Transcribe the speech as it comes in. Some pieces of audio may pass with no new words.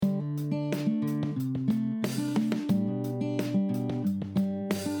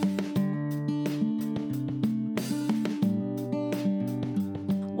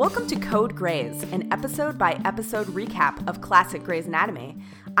Welcome to Code Greys, an episode-by-episode recap of classic Grey's Anatomy.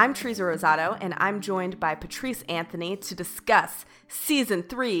 I'm Teresa Rosato, and I'm joined by Patrice Anthony to discuss Season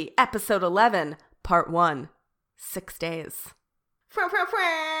 3, Episode 11, Part 1, 6 Days.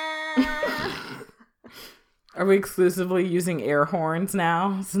 Are we exclusively using air horns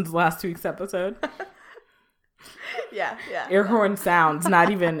now since last week's episode? Yeah. Air horn sounds,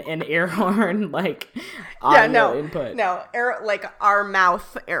 not even an air horn, like, audio input. No, air, like our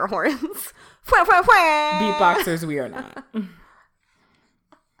mouth air horns. Beatboxers, we are not.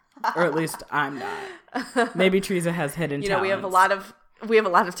 Or at least I'm not. Maybe Teresa has hidden talents. We have a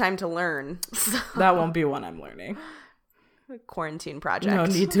lot of time to learn. So. That won't be one I'm learning. Quarantine project. No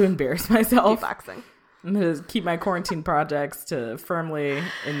need to embarrass myself. Beatboxing. I'm going to keep my quarantine projects to firmly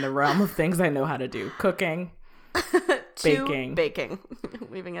in the realm of things I know how to do. Cooking. Baking.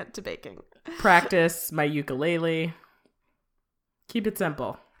 Leaving it to baking. Practice my ukulele. Keep it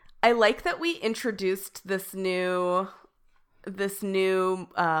simple. I like that we introduced this new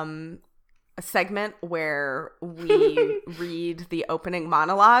segment where we read the opening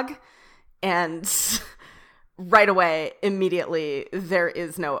monologue, and right away, immediately, there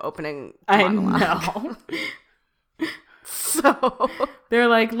is no opening monologue. I know. So they're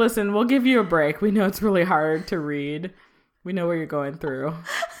like, listen, we'll give you a break. We know it's really hard to read. We know what you're going through.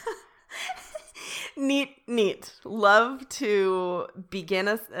 Neat. Love to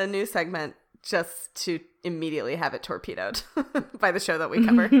begin a new segment just to immediately have it torpedoed by the show that we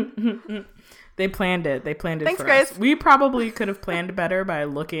cover. They planned it. Thanks, for Grace. us. We probably could have planned better by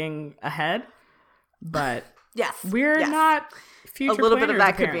looking ahead, but yes, we're not future a little planners, bit of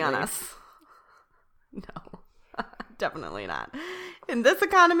that apparently. could be on us. No, definitely not. In this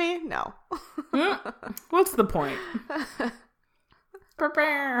economy, no. What's the point?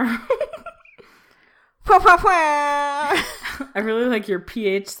 I really like your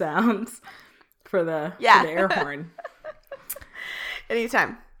PH sounds for the air horn.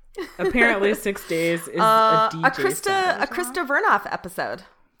 Anytime. Apparently 6 days is a DJ a Krista Vernoff episode.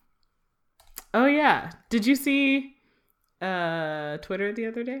 Oh yeah. Did you see Twitter the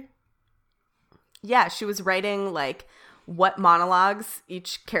other day? Yeah, she was writing like what monologues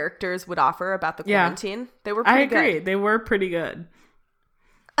each characters would offer about the quarantine. Yeah. They were pretty good. I agree. They were pretty good.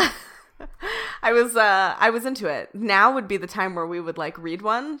 I was into it. Now would be the time where we would like read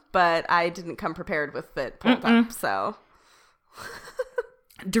one, but I didn't come prepared with it pulled up, so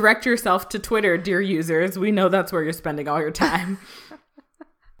direct yourself to Twitter, dear users. We know that's where you're spending all your time.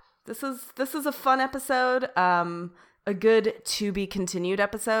 This is a fun episode. A good to be continued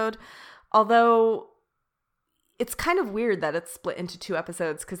episode. Although it's kind of weird that it's split into 2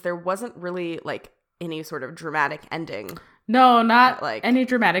 episodes because there wasn't really like any sort of dramatic ending. No, not like any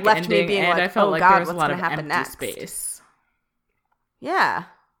dramatic left ending. Me being and like, I felt oh like God, there was a lot of empty next? space. Yeah,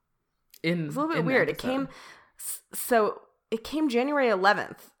 it's a little bit weird. It came January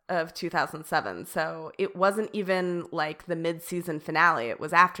 11th of 2007, so it wasn't even like the mid-season finale. It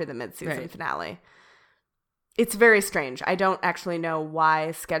was after the mid-season finale. It's very strange. I don't actually know why,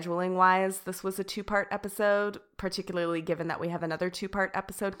 scheduling-wise, this was a 2-part episode, particularly given that we have another 2-part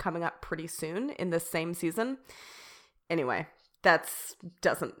episode coming up pretty soon in this same season. Anyway, that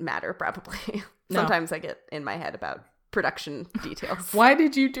doesn't matter, probably. No. Sometimes I get in my head about production details. Why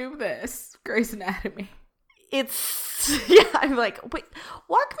did you do this, Grey's Anatomy? I'm like, wait,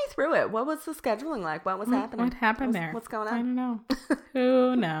 walk me through it. What was the scheduling like? What was happening? What happened there? What's going on? I don't know.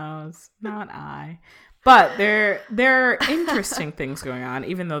 Who knows? Not I. But there are interesting things going on,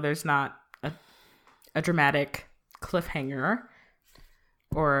 even though there's not a dramatic cliffhanger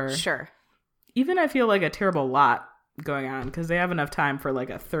or even I feel like a terrible lot going on because they have enough time for like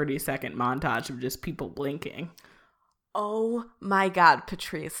a 30-second montage of just people blinking. Oh my God,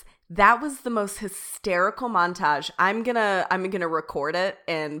 Patrice. That was the most hysterical montage. I'm gonna record it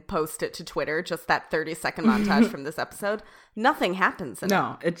and post it to Twitter, just that 30-second montage from this episode. Nothing happens in it.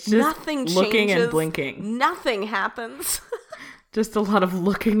 No, it's just nothing looking changes, and blinking. Nothing happens. Just a lot of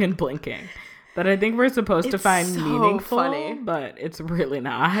looking and blinking that I think we're supposed to find so meaningful, funny. But it's really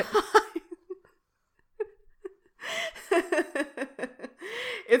not.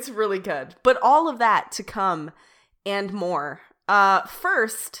 It's really good. But all of that to come and more.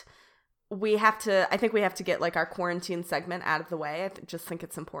 First, I think we have to get like our quarantine segment out of the way. I just think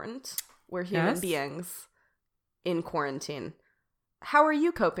it's important. We're human beings in quarantine. How are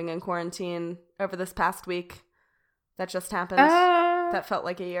you coping in quarantine over this past week that just happened? That felt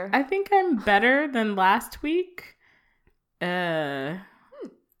like a year. I think I'm better than last week. Yeah.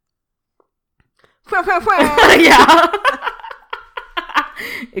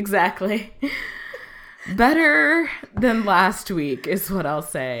 Exactly. Better than last week is what I'll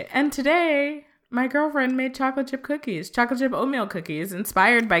say. And today, my girlfriend made chocolate chip oatmeal cookies,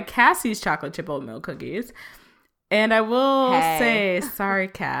 inspired by Cassie's chocolate chip oatmeal cookies. And I will say, sorry,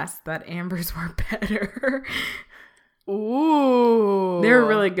 Cass, that Amber's were better. Ooh. They were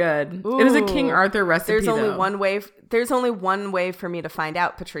really good. Ooh. It was a King Arthur recipe, There's only one way for me to find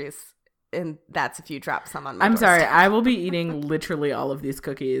out, Patrice. And that's if you drop some on my doorstep. Sorry. I will be eating literally all of these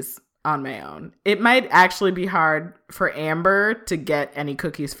cookies on my own. It might actually be hard for Amber to get any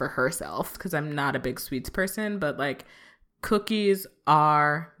cookies for herself because I'm not a big sweets person, but like cookies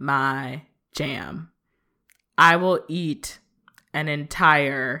are my jam. I will eat an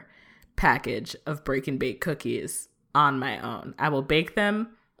entire package of break and bake cookies on my own. I will bake them.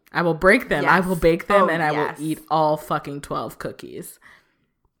 I will break them. Yes. I will bake them and I will eat all fucking 12 cookies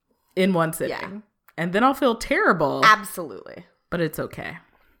in one sitting. Yeah. And then I'll feel terrible. Absolutely. But it's okay.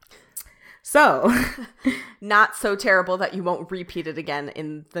 So. Not so terrible that you won't repeat it again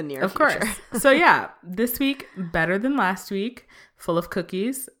in the near future. Of course. So yeah, this week, better than last week, full of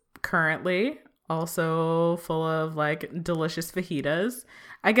cookies currently. Also full of like delicious fajitas.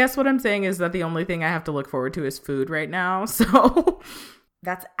 I guess what I'm saying is that the only thing I have to look forward to is food right now. So.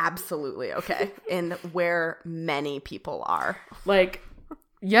 That's absolutely okay. And where many people are. Like.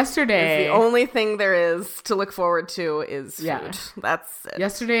 Yesterday, the only thing there is to look forward to is food. Yeah. That's it.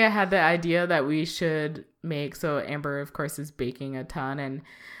 Yesterday, I had the idea that we should make. So Amber, of course, is baking a ton and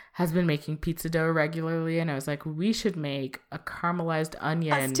has been making pizza dough regularly. And I was like, we should make a caramelized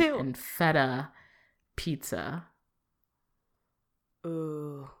onion and feta pizza.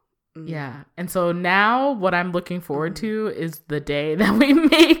 Ooh. Mm. Yeah. And so now what I'm looking forward to is the day that we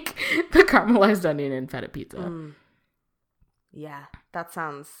make the caramelized onion and feta pizza. Mm. Yeah, that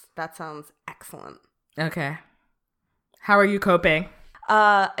sounds excellent. Okay. How are you coping?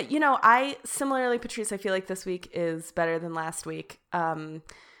 I similarly, Patrice, I feel like this week is better than last week. I'm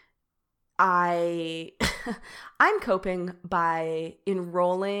coping by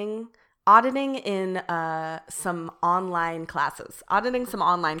auditing in some online classes.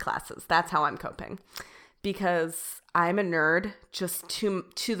 That's how I'm coping. Because I'm a nerd just to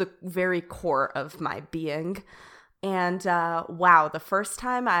the very core of my being. And wow, the first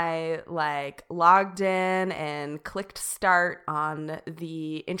time I like logged in and clicked start on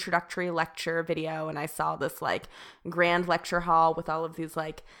the introductory lecture video and I saw this like grand lecture hall with all of these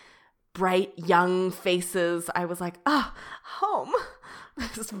like bright young faces, I was like, oh, home.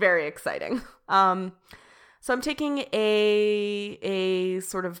 This is very exciting. So I'm taking a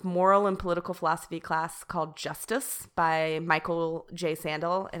sort of moral and political philosophy class called Justice by Michael J.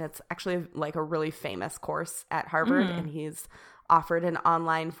 Sandel, and it's actually like a really famous course at Harvard, and he's offered an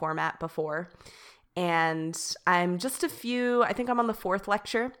online format before. And I'm I think I'm on the 4th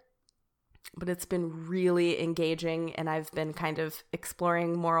lecture, but it's been really engaging, and I've been kind of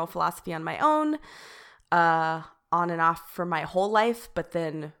exploring moral philosophy on my own, on and off for my whole life, but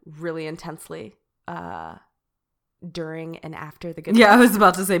then really intensely during and after The Good Place. Yeah, I was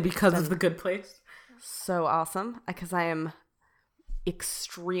about to say because of The Good Place. So awesome. Because I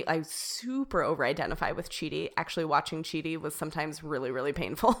super over-identify with Chidi. Actually, watching Chidi was sometimes really, really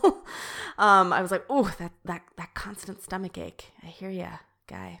painful. I was like, oh, that constant stomach ache. I hear ya,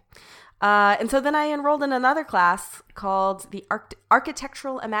 guy. And so then I enrolled in another class called the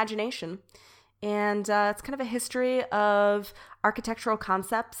Architectural Imagination. And it's kind of a history of architectural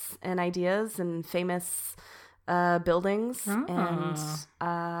concepts and ideas and famous buildings. Oh. And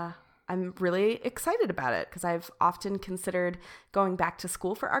I'm really excited about it because I've often considered going back to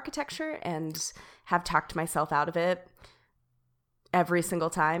school for architecture and have talked myself out of it every single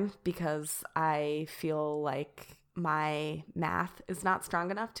time because I feel like my math is not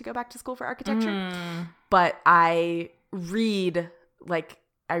strong enough to go back to school for architecture. But I read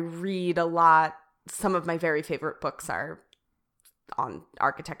a lot. Some of my very favorite books are on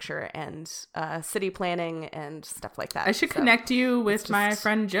architecture and city planning and stuff like that. I should connect you with my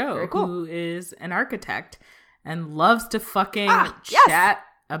friend Joe, who is an architect and loves to fucking chat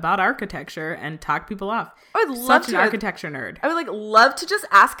about architecture and talk people off. I would love an architecture nerd. I would love to just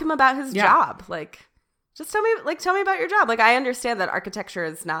ask him about his job. Just tell me about your job. I understand that architecture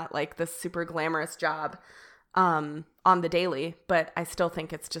is not like this super glamorous job on the daily, but I still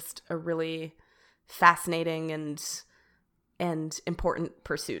think it's just a really fascinating and important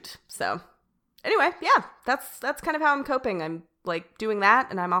pursuit. So anyway, yeah, that's kind of how I'm coping. I'm doing that,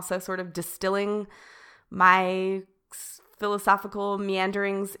 and I'm also sort of distilling my philosophical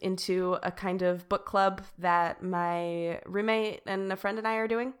meanderings into a kind of book club that my roommate and a friend and I are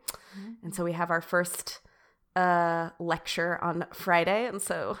doing. And so we have our first lecture on Friday, and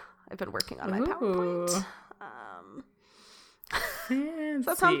so I've been working on my PowerPoint. So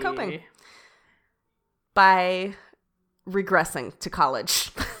that's how I'm coping. By regressing to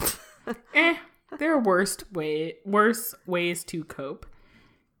college. There are worse ways to cope.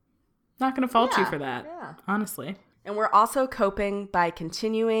 Not going to fault you for that, honestly. And we're also coping by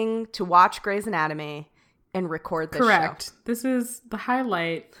continuing to watch Grey's Anatomy and record this show. Correct. This is the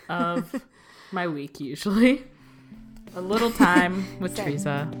highlight of my week, usually. A little time with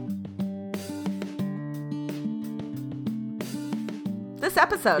Teresa. This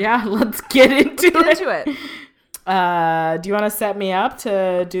episode. Yeah, let's get into it. Do you want to set me up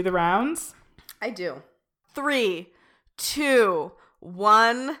to do the rounds? I do. 3, 2,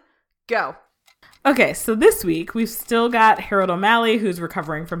 1, go. Okay, so this week we've still got Harold O'Malley, who's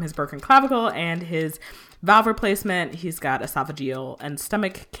recovering from his broken clavicle and his valve replacement. He's got esophageal and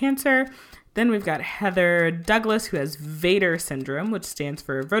stomach cancer. Then we've got Heather Douglas, who has Vader syndrome, which stands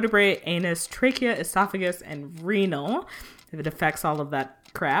for vertebrae, anus, trachea, esophagus, and renal. It affects all of that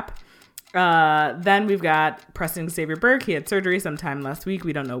crap. Then we've got Preston Xavier Burke. He had surgery sometime last week.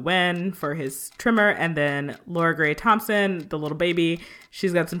 We don't know when for his trimmer. And then Laura Gray Thompson, the little baby.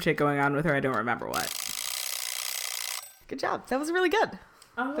 She's got some shit going on with her. I don't remember what. Good job. That was really good.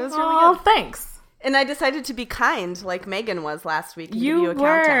 That was really good. Thanks. And I decided to be kind like Megan was last week. And you give you a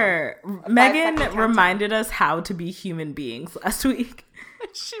were. countdown. Megan reminded us how to be human beings last week.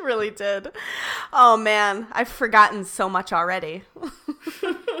 She really did. Oh, man. I've forgotten so much already.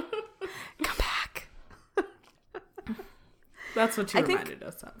 Come back. That's what you reminded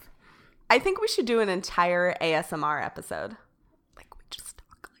us of. I think we should do an entire ASMR episode. Like, we just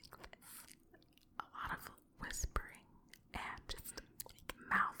talk like this. A lot of whispering and just like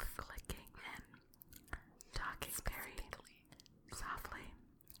mouth clicking and talking very softly.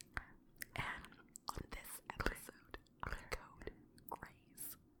 And on this episode, Code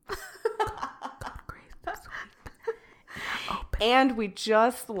Grace. Code Grace this week. And we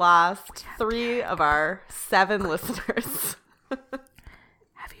just lost 3 of our 7 listeners.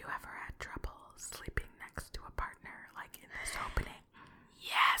 Have you ever had trouble sleeping next to a partner like in this opening?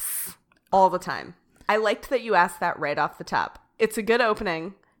 Yes. All the time. I liked that you asked that right off the top. It's a good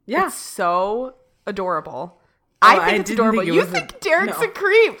opening. Yeah. It's so adorable. I think it's adorable. You think Derek's a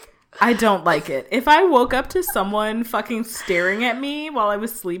creep. I don't like it. If I woke up to someone fucking staring at me while I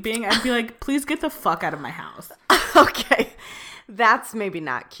was sleeping, I'd be like, please get the fuck out of my house. Okay. That's maybe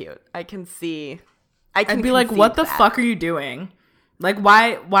not cute. I can see. I'd be like, what the fuck are you doing? Like,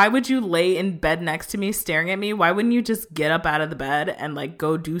 why would you lay in bed next to me staring at me? Why wouldn't you just get up out of the bed and like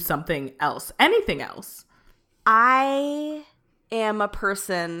go do something else? Anything else? I am a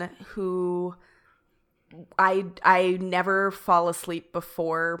person who I never fall asleep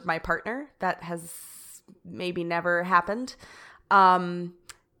before my partner. That has maybe never happened. And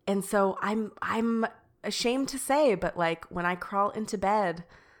so I'm ashamed to say, but like when I crawl into bed,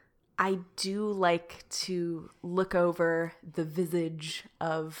 I do like to look over the visage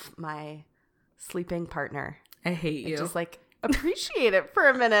of my sleeping partner. I hate you. Just like appreciate it for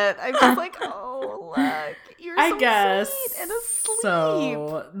a minute. I'm just like, oh, look, you're so sweet and asleep.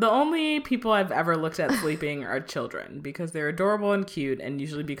 So the only people I've ever looked at sleeping are children because they're adorable and cute, and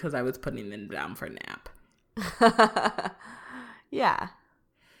usually because I was putting them down for a nap. Yeah.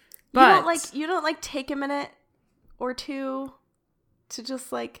 But you don't like take a minute or two to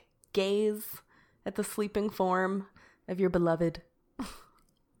just like gaze at the sleeping form of your beloved.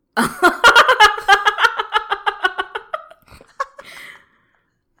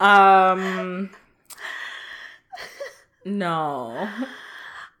 No.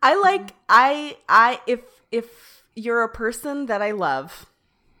 If you're a person that I love,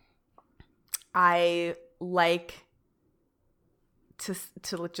 I like to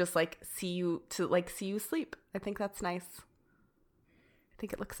just like see you sleep. I think that's nice. I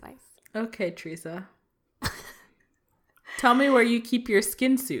think it looks nice. Okay, Teresa. Tell me where you keep your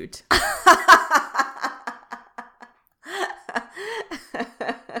skin suit.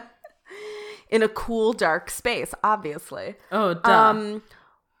 In a cool, dark space, obviously. Oh, duh.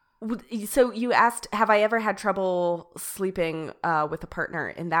 So you asked, have I ever had trouble sleeping with a partner?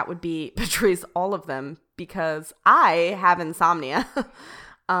 And that would be Patrice, all of them, because I have insomnia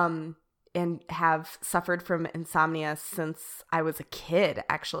and have suffered from insomnia since I was a kid,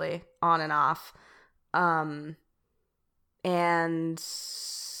 actually, on and off. And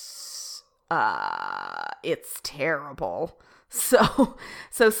it's terrible. So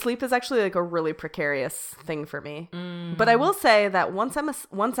sleep is actually like a really precarious thing for me. Mm. But I will say that once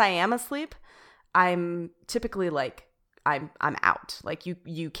I am asleep, I'm typically like I'm out. Like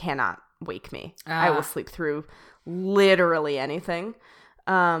you cannot wake me. I will sleep through literally anything.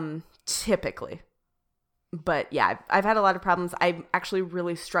 typically. But yeah, I've had a lot of problems. I actually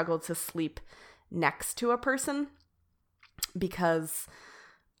really struggled to sleep next to a person because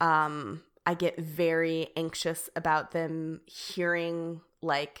I get very anxious about them hearing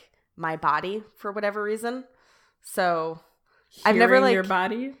like my body for whatever reason. So I've never like your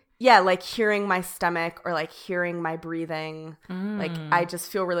body. Yeah, like hearing my stomach or like hearing my breathing. Like I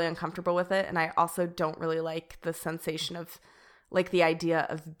just feel really uncomfortable with it. And I also don't really like the sensation of like the idea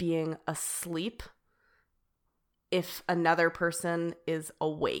of being asleep if another person is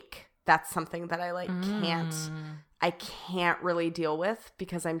awake. That's something that I like can't really deal with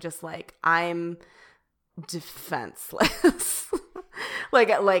because I'm just like, I'm defenseless. like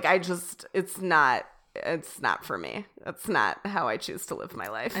I just, it's not for me. That's not how I choose to live my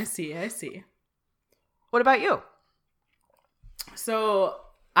life. I see. What about you? So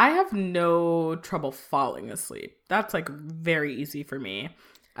I have no trouble falling asleep. That's like very easy for me.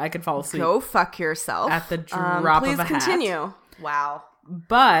 I could fall asleep. Go fuck yourself. At the drop of a hat. Please continue. Wow.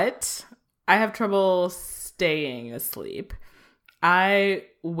 But I have trouble staying asleep. I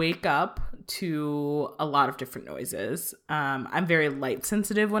wake up to a lot of different noises. I'm very light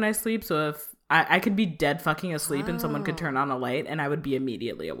sensitive when I sleep. So if I could be dead fucking asleep and someone could turn on a light and I would be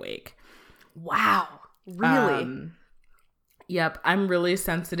immediately awake. Wow. Really? Yep. I'm really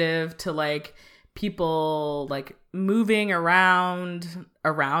sensitive to like people like moving around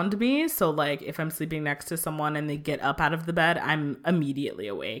me. So like if I'm sleeping next to someone and they get up out of the bed, I'm immediately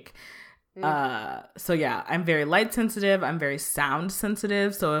awake. So yeah, I'm very light sensitive. I'm very sound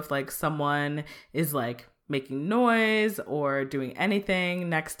sensitive. So if like someone is like making noise or doing anything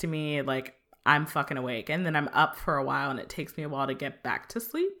next to me, like I'm fucking awake. And then I'm up for a while and it takes me a while to get back to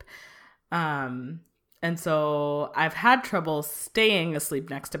sleep. And so I've had trouble staying asleep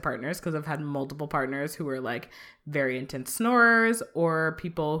next to partners because I've had multiple partners who were like very intense snorers or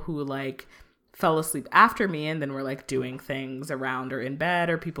people who like fell asleep after me and then were like doing things around or in bed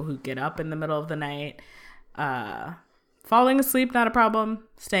or people who get up in the middle of the night. Falling asleep, not a problem.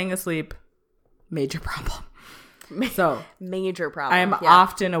 Staying asleep, major problem. So major problem. I'm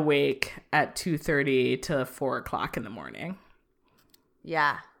often awake at 2:30 to 4 o'clock in the morning.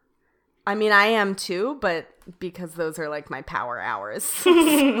 Yeah. I mean, I am too, but because those are like my power hours.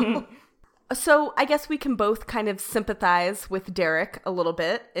 So I guess we can both kind of sympathize with Derek a little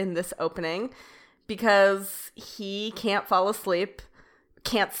bit in this opening because he can't fall asleep,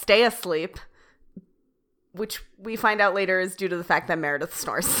 can't stay asleep, which we find out later is due to the fact that Meredith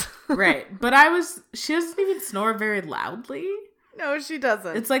snores. Right. But she doesn't even snore very loudly. No, she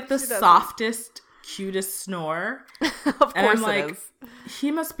doesn't. It's like the softest, cutest snore. Of and course I'm like, it is.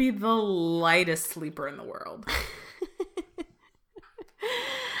 He must be the lightest sleeper in the world.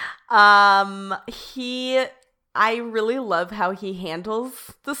 I really love how he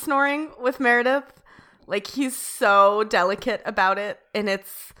handles the snoring with Meredith. Like he's so delicate about it and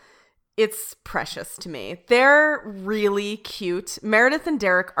it's precious to me. They're really cute. Meredith and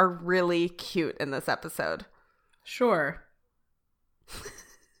Derek are really cute in this episode. Sure.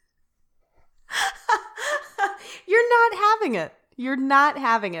 You're not having it. You're not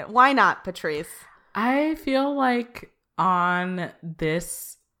having it. Why not, Patrice? I feel like on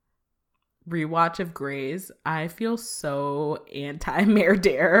this rewatch of Grey's, I feel so anti-Mare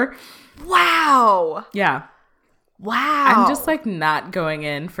Dare. Wow. Yeah. Wow. I'm just like not going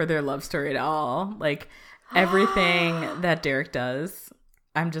in for their love story at all. Like everything that Derek does,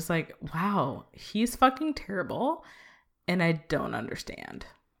 I'm just like, wow, he's fucking terrible. And I don't understand.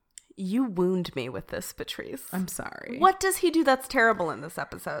 You wound me with this, Patrice. I'm sorry. What does he do that's terrible in this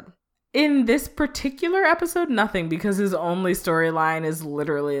episode? In this particular episode, nothing, because his only storyline is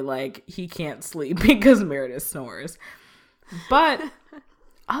literally like he can't sleep because Meredith snores. But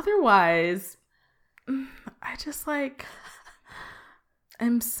otherwise, I just like,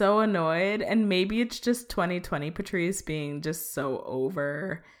 I'm so annoyed. And maybe it's just 2020 Patrice being just so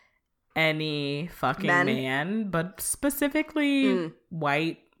over any fucking man, but specifically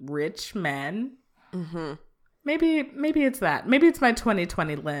white, rich men. Mm-hmm. Maybe it's that. Maybe it's my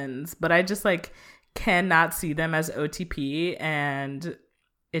 2020 lens, but I just like cannot see them as OTP and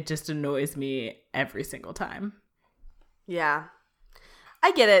it just annoys me every single time. Yeah.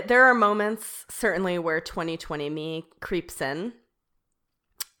 I get it. There are moments certainly where 2020 me creeps in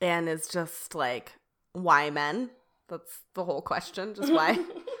and is just like, why men? That's the whole question. Just why?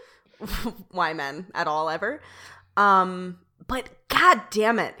 Why men at all ever? But god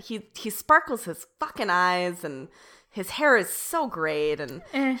damn it, he sparkles his fucking eyes and His hair is so great, and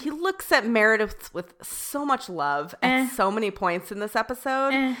he looks at Meredith with so much love at so many points in this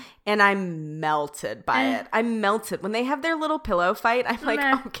episode, and I'm melted by it. I'm melted. When they have their little pillow fight, I'm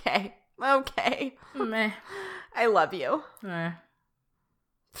like, okay. I love you.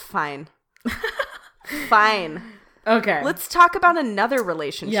 Fine. Fine. Okay. Let's talk about another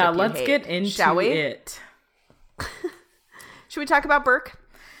relationship. Yeah, let's get into shall we? it. Should we talk about Burke?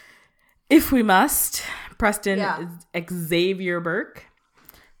 If we must. Preston Xavier Burke,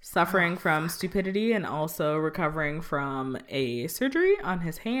 suffering from stupidity and also recovering from a surgery on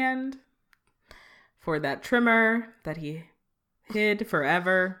his hand for that trimmer that he hid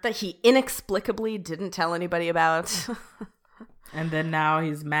forever. That he inexplicably didn't tell anybody about. And then now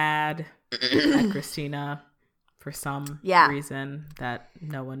he's mad at Christina for some reason that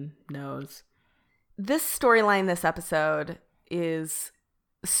no one knows. This storyline, this episode, is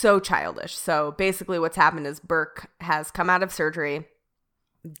so childish. So basically what's happened is Burke has come out of surgery.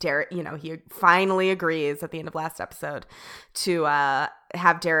 Derek, he finally agrees at the end of last episode to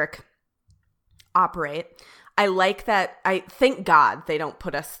have Derek operate. I like that. I thank God they don't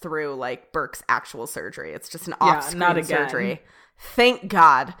put us through like Burke's actual surgery. It's just an off-screen surgery. Thank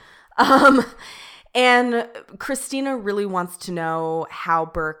God. And Christina really wants to know how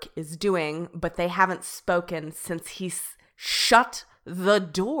Burke is doing, but they haven't spoken since he's shut the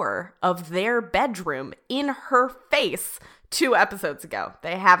door of their bedroom in her face 2 episodes ago.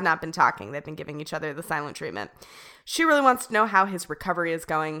 They have not been talking. They've been giving each other the silent treatment. She really wants to know how his recovery is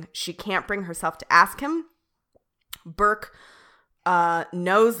going. She can't bring herself to ask him. Burke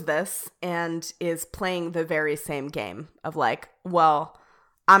knows this and is playing the very same game of like, well,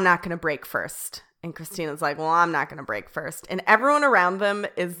 I'm not going to break first. And Christina's like, well, I'm not going to break first. And everyone around them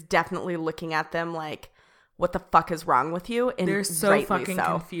is definitely looking at them like, what the fuck is wrong with you? And they're so fucking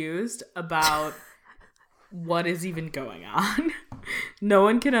confused about what is even going on. No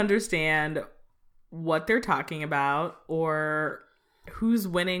one can understand what they're talking about or who's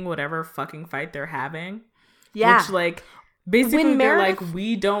winning whatever fucking fight they're having. Yeah. Which, like, basically when they're like,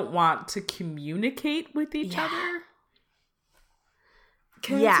 we don't want to communicate with each other.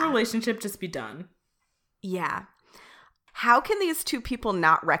 Can this relationship just be done? Yeah. How can these 2 people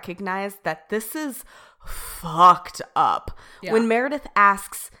not recognize that this is fucked up? Yeah. When Meredith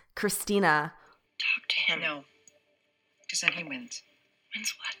asks Christina, talk to him. No. Because then he wins.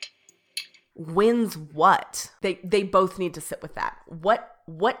 Wins what? Wins what? They both need to sit with that.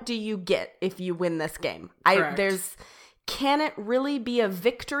 What do you get if you win this game? Can it really be a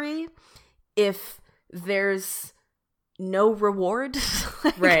victory if there's no reward?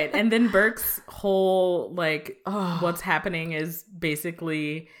 Right. And then Burke's whole what's happening is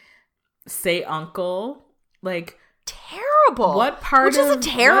basically say uncle, like terrible. What part Which is a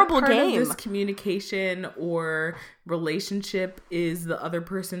terrible game. Of this communication or relationship is the other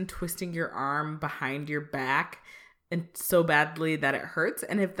person twisting your arm behind your back and so badly that it hurts?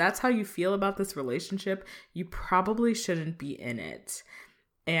 And if that's how you feel about this relationship, you probably shouldn't be in it.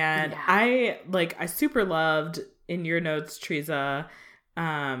 And I super loved in your notes, Teresa,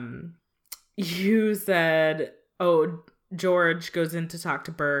 you said, George goes in to talk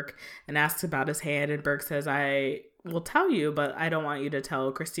to Burke and asks about his hand, and Burke says, I will tell you, but I don't want you to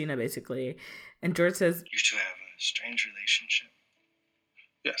tell Christina, basically. And George says, you two have a strange relationship.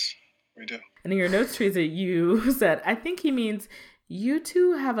 Yes, we do. And in your notes, Teresa, you said, I think he means you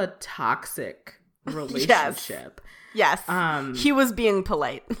two have a toxic relationship. Yes. He was being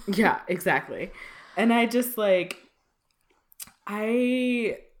polite. Yeah, exactly. And I just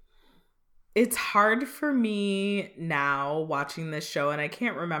it's hard for me now watching this show, and I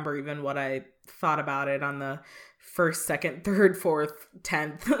can't remember even what I thought about it on the first, second, third, fourth,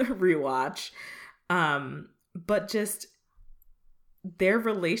 10th rewatch. But just their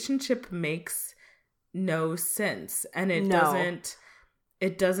relationship makes no sense. And it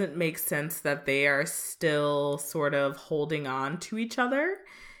doesn't make sense that they are still sort of holding on to each other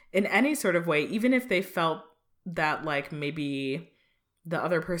in any sort of way, even if they felt that maybe the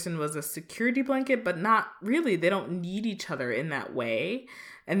other person was a security blanket, but not really. They don't need each other in that way.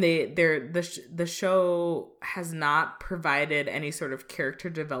 And the show has not provided any sort of character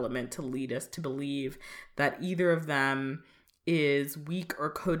development to lead us to believe that either of them is weak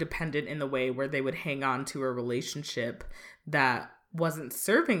or codependent in the way where they would hang on to a relationship that wasn't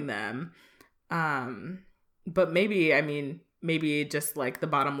serving them. But maybe just the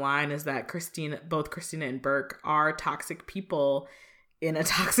bottom line is that both Christina and Burke are toxic people in a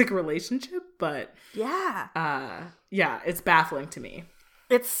toxic relationship, but it's baffling to me.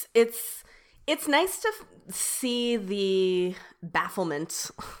 It's nice to see the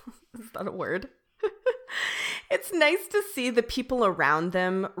bafflement. Is that a word? It's nice to see the people around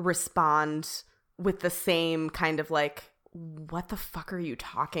them respond with the same kind of like, what the fuck are you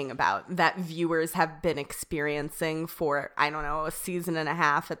talking about? That viewers have been experiencing for, I don't know, a season and a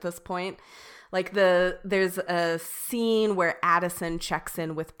half at this point. Like there's a scene where Addison checks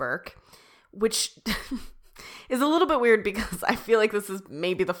in with Burke, which is a little bit weird because I feel like this is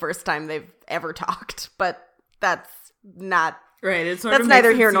maybe the first time they've ever talked, but that's not right. It's that's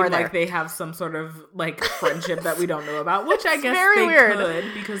neither here nor there. Like they have some sort of like friendship that we don't know about, which I guess very they weird. could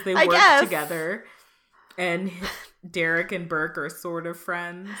because they work together, and Derek and Burke are sort of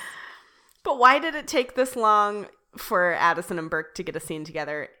friends. But why did it take this long for Addison and Burke to get a scene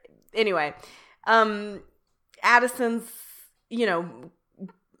together? Anyway, Addison's,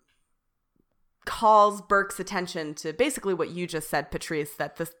 calls Burke's attention to basically what you just said, Patrice,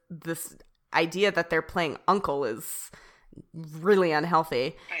 that this idea that they're playing uncle is really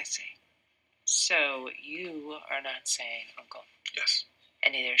unhealthy. I see. So you are not saying uncle. Yes.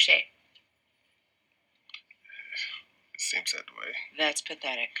 And neither is she. It seems that way. That's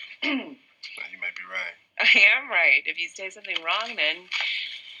pathetic. Well, you might be right. I am right. If you say something wrong, then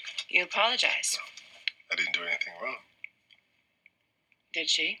you apologize. I didn't do anything wrong. Did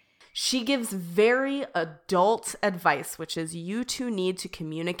she? She gives very adult advice, which is you two need to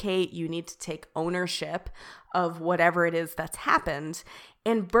communicate. You need to take ownership of whatever it is that's happened.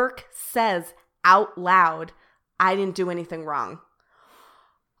 And Burke says out loud, I didn't do anything wrong.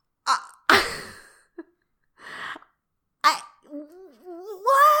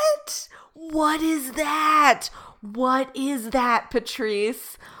 What? What is that? What is that,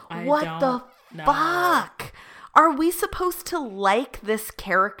 Patrice? What the fuck? Are we supposed to like this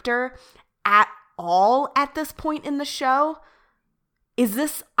character at all at this point in the show? Is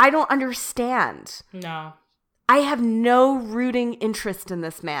this... I don't understand. No. I have no rooting interest in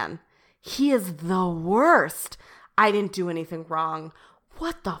this man. He is the worst. I didn't do anything wrong.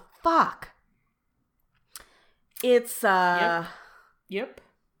 What the fuck? It's, Yep.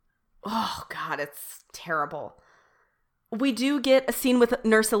 Oh, God, it's terrible. We do get a scene with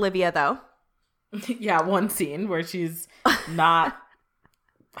Nurse Olivia, though. Yeah, one scene where she's not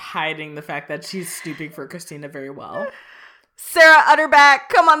hiding the fact that she's stooping for Christina very well. Sarah Utterback,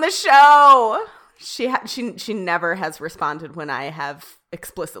 come on the show. She never has responded when I have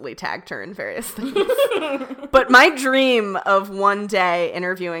explicitly tagged her in various things. But my dream of one day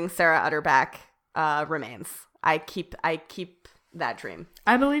interviewing Sarah Utterback remains. I keep that dream.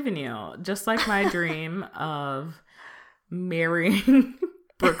 I believe in you. Just like my dream of marrying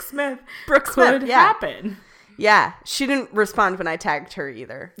Brooke Smith could happen. Yeah, she didn't respond when I tagged her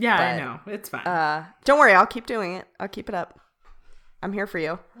either. Yeah, I know. It's fine. Don't worry, I'll keep doing it. I'll keep it up. I'm here for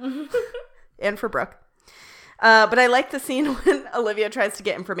you. And for Brooke. But I like the scene when Olivia tries to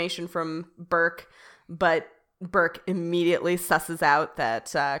get information from Burke, but Burke immediately susses out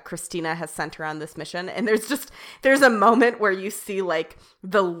that Christina has sent her on this mission. And there's a moment where you see like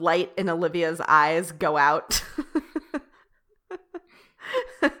the light in Olivia's eyes go out.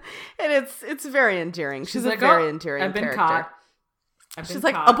 And it's very endearing. She's like, a very endearing I've been character. Caught. She's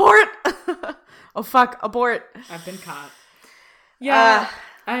like, abort! Oh, fuck, abort. I've been caught. Yeah.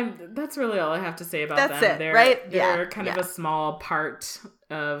 That's really all I have to say about them. That's it, right? They're kind of a small part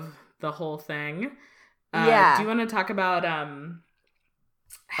of the whole thing. Do you want to talk about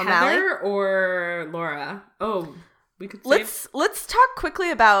Heather or Laura? Oh, we could let's talk quickly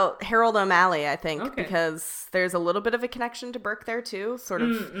about Harold O'Malley, I think, because there's a little bit of a connection to Burke there too, sort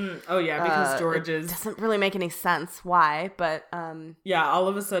of. Oh yeah, because George doesn't really make any sense why, but yeah, all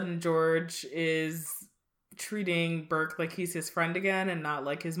of a sudden George is treating Burke like he's his friend again and not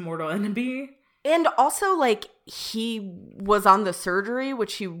like his mortal enemy. And also, like, he was on the surgery,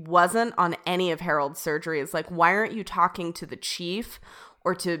 which he wasn't on any of Harold's surgeries. Like, why aren't you talking to the chief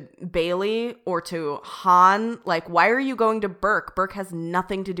or to Bailey or to Han? Like, why are you going to Burke? Burke has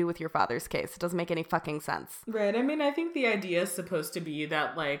nothing to do with your father's case. It doesn't make any fucking sense. Right. I mean, I think the idea is supposed to be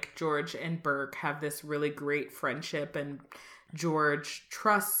that, like, George and Burke have this really great friendship and George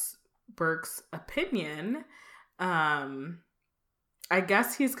trusts Burke's opinion. I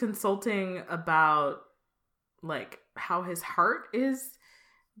guess he's consulting about, like, how his heart is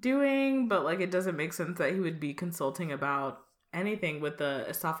doing, but, like, it doesn't make sense that he would be consulting about anything with the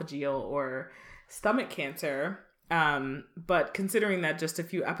esophageal or stomach cancer. But considering that just a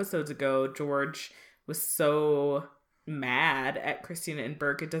few episodes ago, George was so mad at Christina and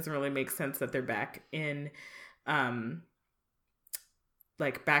Burke, it doesn't really make sense that they're back in,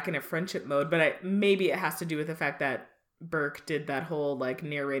 back in a friendship mode. But maybe it has to do with the fact that Burke did that whole, like,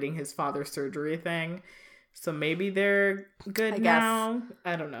 narrating his father's surgery thing. So maybe they're good now.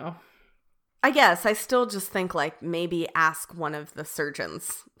 I don't know. I guess I still just think like maybe ask one of the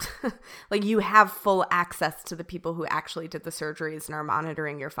surgeons. Like you have full access to the people who actually did the surgeries and are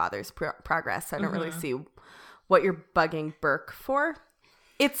monitoring your father's progress. So I don't really see what you're bugging Burke for.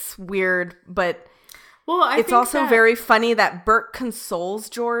 It's weird, but it's also very funny that Burke consoles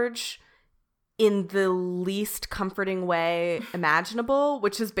George in the least comforting way imaginable,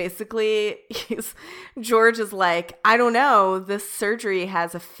 which is basically George is like, I don't know, this surgery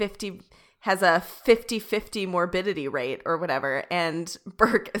has a 50-50 morbidity rate or whatever. And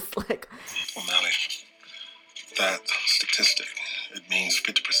Burke is like, Well, Mallie, that statistic, it means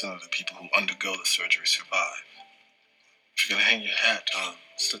 50% of the people who undergo the surgery survive. If you're going to hang your hat on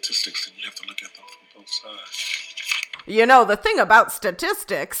statistics, then you have to look at them from both sides. You know, the thing about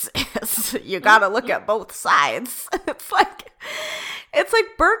statistics is you got to look at both sides. It's like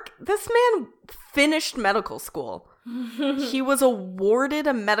Burke, this man finished medical school. He was awarded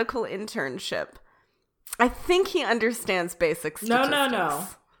a medical internship. I think he understands basic statistics. No.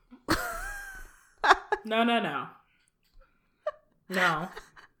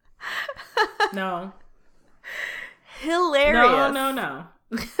 No. Hilarious. No.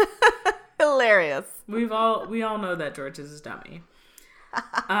 Hilarious. We all know that George is a dummy.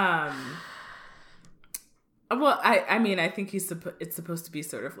 Well, I mean, I think it's supposed to be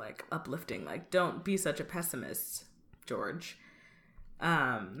sort of like uplifting, like don't be such a pessimist, George.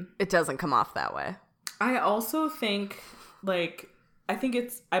 It doesn't come off that way. I also think I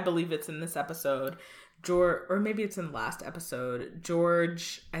believe it's in this episode, George, or maybe it's in the last episode.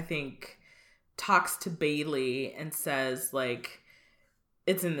 George, I think, talks to Bailey and says like,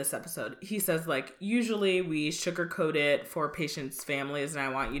 it's in this episode. He says like, usually we sugarcoat it for patients' families, and I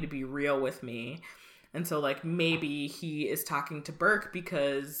want you to be real with me. And so like maybe he is talking to Burke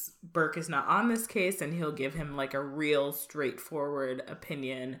because Burke is not on this case, and he'll give him like a real straightforward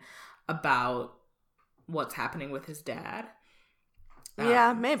opinion about what's happening with his dad.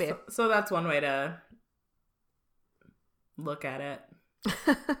 Yeah, maybe. So that's one way to look at it.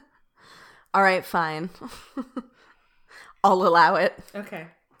 All right, fine. I'll allow it. Okay,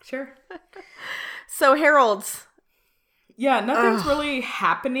 sure. So Harold. Yeah, nothing's really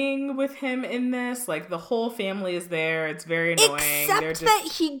happening with him in this. Like, the whole family is there. It's very annoying. Except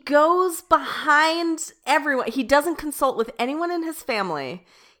that he goes behind everyone. He doesn't consult with anyone in his family.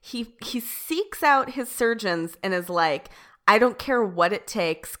 He seeks out his surgeons and is like, I don't care what it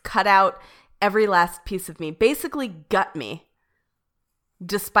takes. Cut out every last piece of me. Basically, gut me.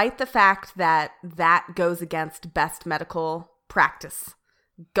 Despite the fact that goes against best medical practice.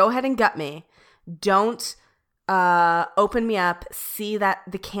 Go ahead and gut me. Don't open me up, see that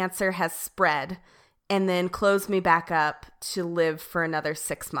the cancer has spread, and then close me back up to live for another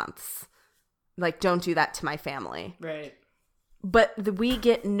 6 months. Like, don't do that to my family. Right. But we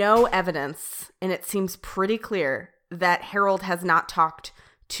get no evidence, and it seems pretty clear that Harold has not talked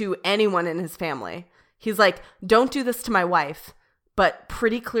to anyone in his family. He's like, don't do this to my wife, but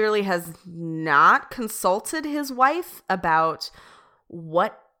pretty clearly has not consulted his wife about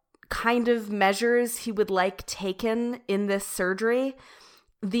what kind of measures he would like taken in this surgery.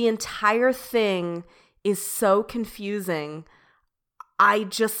 The entire thing is so confusing. I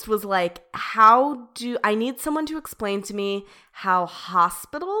just was like, I need someone to explain to me how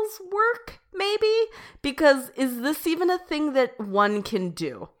hospitals work, maybe? Because is this even a thing that one can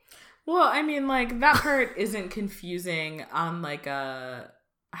do? Well, I mean, like, that part isn't confusing on, like, how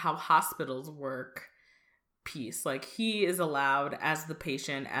hospitals work piece. Like, he is allowed, as the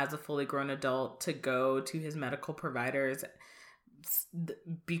patient, as a fully grown adult, to go to his medical providers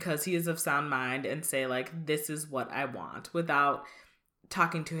because he is of sound mind and say, like, this is what I want, without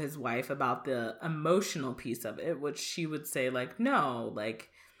talking to his wife about the emotional piece of it, which she would say, like, no,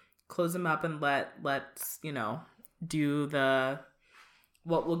 like, close him up and let's, do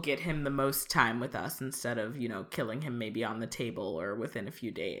what will get him the most time with us instead of, killing him maybe on the table or within a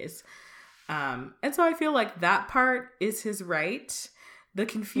few days. And so I feel like that part is his right. The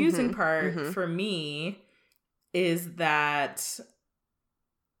confusing part for me is that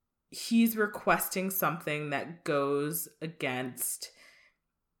he's requesting something that goes against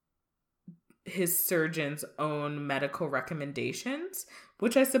his surgeon's own medical recommendations,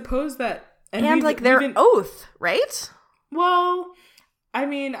 which I suppose that... And like their oath, right? Well, I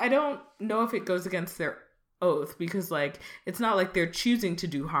mean, I don't know if it goes against their oath because, like, it's not like they're choosing to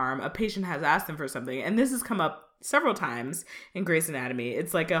do harm. A patient has asked them for something, and this has come up several times in Grey's Anatomy.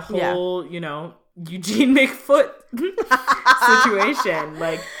 It's like a whole, Eugene McFoot situation.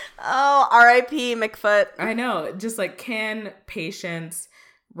 Like, oh, R.I.P. McFoot. I know. Just like, can patients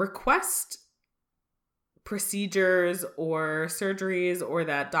request procedures or surgeries, or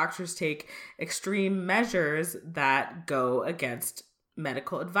that doctors take extreme measures that go against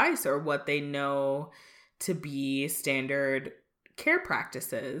medical advice or what they know to be standard care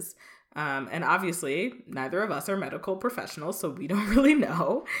practices. And obviously, neither of us are medical professionals, so we don't really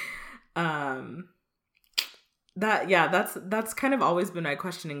know. That's kind of always been my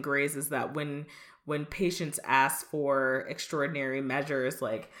question in Grey's, is that when patients ask for extraordinary measures,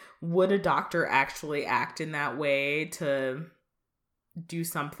 like, would a doctor actually act in that way to do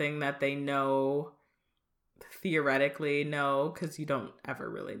something that they know, theoretically know, because you don't ever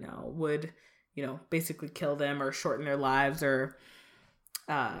really know, would, basically kill them or shorten their lives or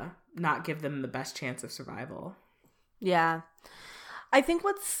not give them the best chance of survival. Yeah. I think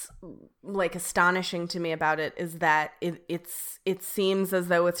what's like astonishing to me about it is that it seems as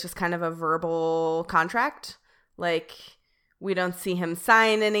though it's just kind of a verbal contract. Like, we don't see him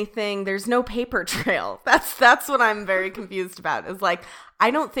sign anything. There's no paper trail. That's what I'm very confused about. Is like, I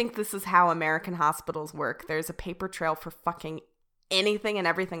don't think this is how American hospitals work. There's a paper trail for fucking anything and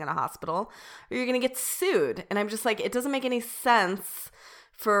everything in a hospital, or you're going to get sued. And I'm just like, it doesn't make any sense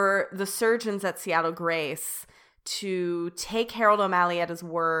for the surgeons at Seattle Grace to take Harold O'Malley at his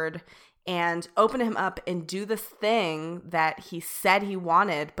word and open him up and do the thing that he said he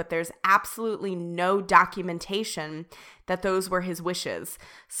wanted, but there's absolutely no documentation that those were his wishes.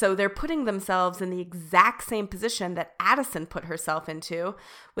 So they're putting themselves in the exact same position that Addison put herself into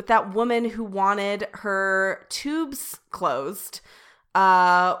with that woman who wanted her tubes closed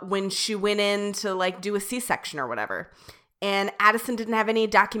when she went in to like do a C-section or whatever. And Addison didn't have any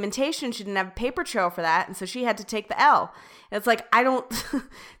documentation. She didn't have a paper trail for that. And so she had to take the L. And it's like,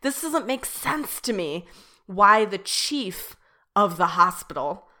 this doesn't make sense to me why the chief of the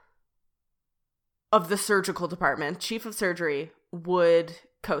hospital, of the surgical department, chief of surgery, would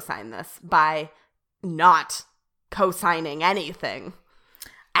co-sign this by not co-signing anything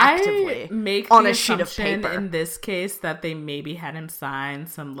actively I make on the a sheet of assumption paper. In this case that they maybe had him sign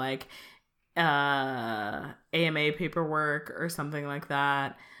some like AMA paperwork or something like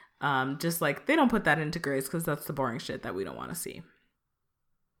that. Just like, they don't put that into Grey's because that's the boring shit that we don't want to see.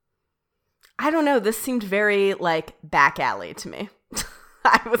 I don't know. This seemed very like back alley to me.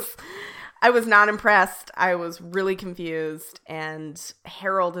 I was not impressed. I was really confused, and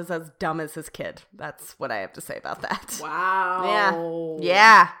Harold is as dumb as his kid. That's what I have to say about that. Wow.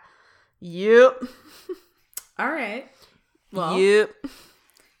 Yeah. Yep. All right. Well, yep.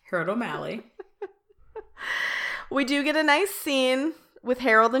 Harold O'Malley. We do get a nice scene with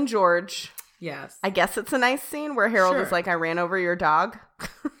Harold and George. Yes. I guess it's a nice scene where Harold is like, I ran over your dog.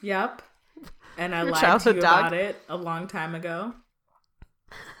 Yep. And I Your lied to you childhood dog. about it a long time ago.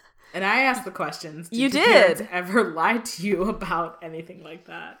 And I asked the questions. You your did. parents ever lied to you about anything like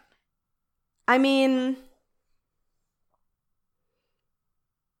that? I mean,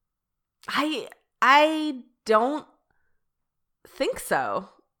 I don't think so.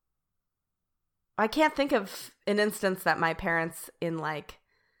 I can't think of an instance that my parents in like,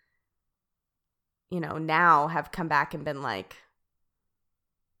 now have come back and been like,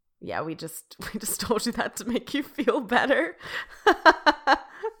 yeah, we just told you that to make you feel better.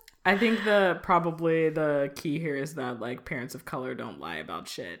 I think probably the key here is that like parents of color don't lie about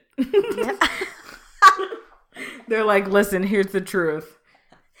shit. They're like, listen, here's the truth.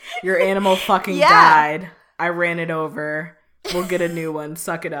 Your animal fucking died. I ran it over. We'll get a new one.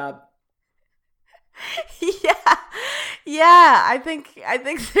 Suck it up. Yeah. I think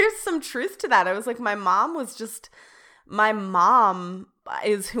there's some truth to that. I was like, my mom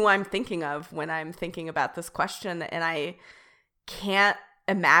is who I'm thinking of when I'm thinking about this question, and I can't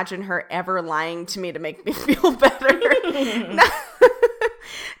imagine her ever lying to me to make me feel better.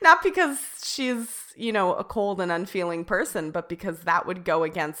 Not because she's, a cold and unfeeling person, but because that would go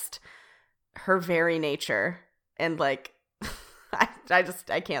against her very nature. And like,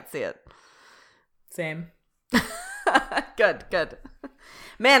 I can't see it. Same. Good.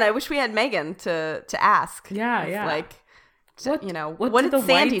 Man, I wish we had Megan to ask. Yeah. Like, what what did did the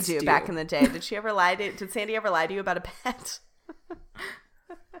Sandy whites do back in the day? Did Sandy ever lie to you about a pet?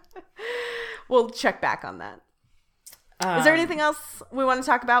 We'll check back on that. Is there anything else we want to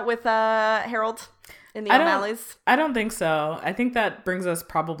talk about with Harold in the O'Malleys? I don't think so. I think that brings us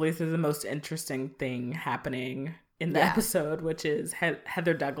probably through the most interesting thing happening in the episode, which is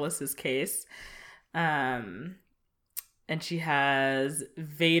Heather Douglas's case. And she has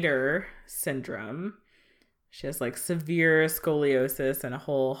Vader syndrome. She has like severe scoliosis and a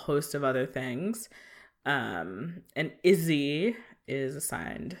whole host of other things. And Izzy is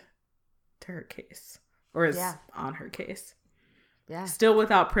assigned to her case, or is on her case. Yeah. Still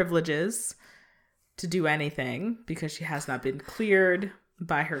without privileges to do anything because she has not been cleared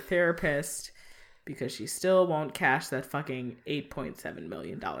by her therapist because she still won't cash that fucking $8.7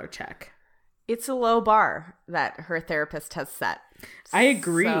 million check. It's a low bar that her therapist has set. I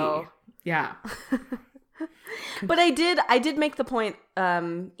agree. So... Yeah. But I did make the point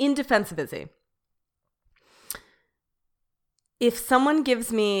in defense of Izzy. If someone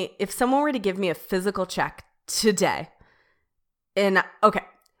were to give me a physical check today, and okay,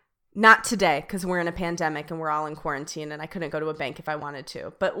 not today because we're in a pandemic and we're all in quarantine and I couldn't go to a bank if I wanted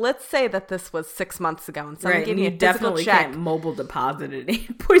to. But let's say that this was 6 months ago and someone gave me a physical check. Can't mobile deposit at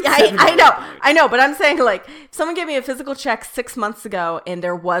 8.7. I know, but I'm saying like if someone gave me a physical check 6 months ago and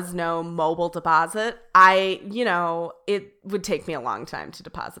there was no mobile deposit, it would take me a long time to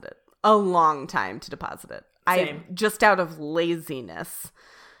deposit it. Same. Just out of laziness.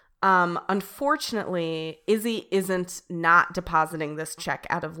 Unfortunately, Izzy isn't not depositing this check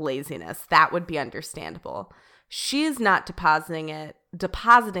out of laziness. That would be understandable. She's not depositing it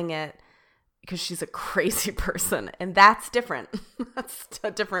because she's a crazy person, and that's different. That's a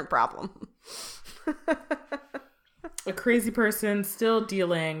different problem. A crazy person still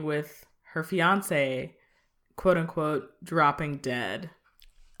dealing with her fiance, quote unquote, dropping dead.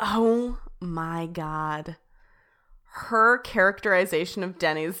 Oh my God. Her characterization of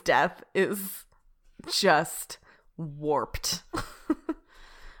Denny's death is just warped.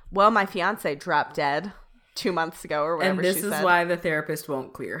 Well, my fiance dropped dead 2 months ago or whatever she said. And this is why the therapist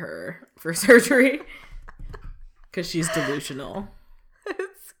won't clear her for surgery. Because she's delusional.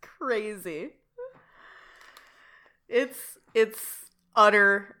 It's crazy. It's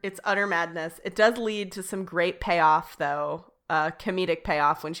utter madness. It does lead to some great payoff, though. Comedic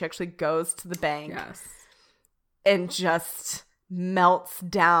payoff when she actually goes to the bank. Yes. And just melts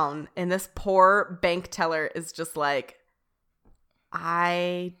down. And this poor bank teller is just like,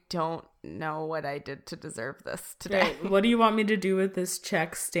 I don't know what I did to deserve this today. Right. What do you want me to do with this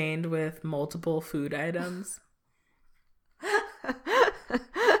check stained with multiple food items?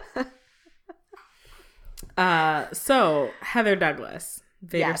 So Heather Douglas,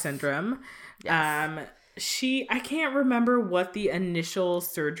 Vader syndrome. Yes. I can't remember what the initial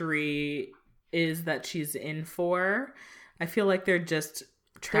surgery is that she's in for. I feel like they're just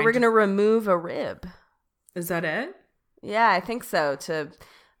trying. They were going to remove a rib. Is that it? Yeah, I think so. To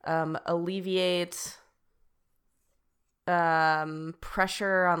alleviate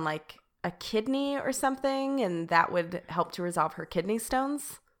pressure on like a kidney or something, and that would help to resolve her kidney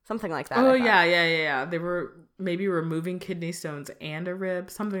stones. Something like that. Oh, yeah. They were maybe removing kidney stones and a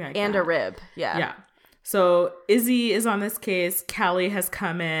rib, something like that. And a rib, yeah. Yeah. So Izzy is on this case. Callie has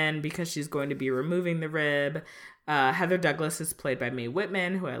come in because she's going to be removing the rib. Heather Douglas is played by Mae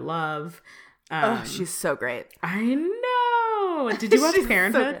Whitman, who I love. She's so great. I know. Did you watch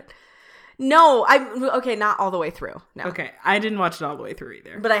Parenthood? So no, not all the way through. No. Okay, I didn't watch it all the way through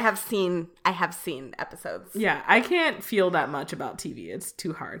either. But I have seen episodes. Yeah, I can't feel that much about TV. It's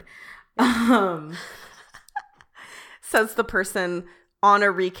too hard. Says the person on a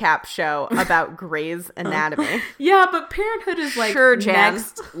recap show about Grey's Anatomy. Yeah, but Parenthood is like Jan.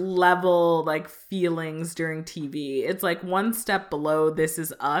 Next level like feelings during TV. It's like one step below This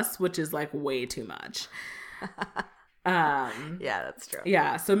Is Us, which is like way too much. Yeah, that's true.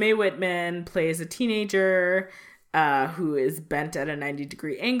 Yeah, so Mae Whitman plays a teenager who is bent at a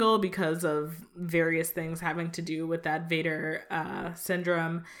 90-degree angle because of various things having to do with that Vader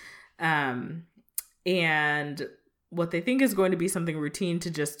syndrome. And what they think is going to be something routine to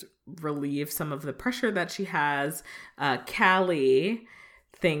just relieve some of the pressure that she has. Callie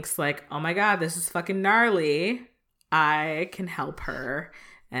thinks like, oh my God, this is fucking gnarly. I can help her.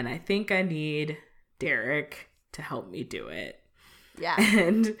 And I think I need Derek to help me do it. Yeah.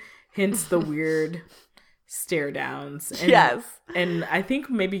 And hence the weird stare downs. And, yes. And I think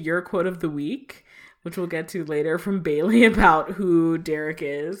maybe your quote of the week, which we'll get to later from Bailey about who Derek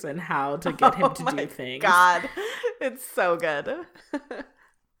is and how to get him to do things. God, it's so good.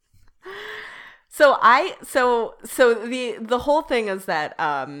 So the whole thing is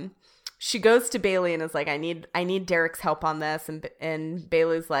that she goes to Bailey and is like, I need Derek's help on this, and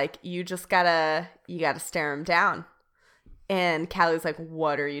Bailey's like, you gotta stare him down. And Callie's like,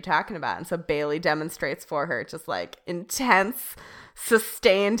 what are you talking about? And so Bailey demonstrates for her just like intense,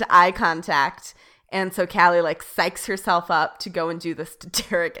 sustained eye contact. And so Callie like psychs herself up to go and do this to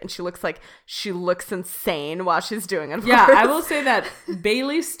Derek, and she looks insane while she's doing it. Yeah, I will say that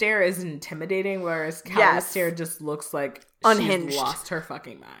Bailey's stare is intimidating, whereas Callie's stare just looks like unhinged. She's lost her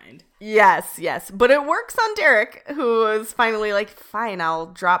fucking mind. Yes, but it works on Derek, who is finally like, fine, I'll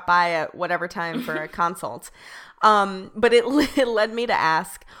drop by at whatever time for a consult. But it led me to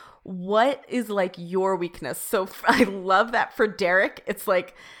ask, what is like your weakness? So I love that for Derek. It's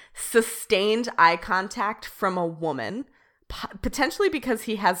like sustained eye contact from a woman, potentially because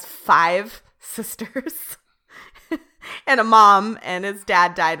he has 5 sisters and a mom, and his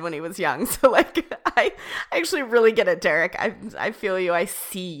dad died when he was young. So like I actually really get it, Derek. I feel you. I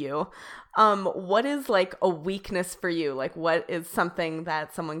see you. What is like a weakness for you? Like what is something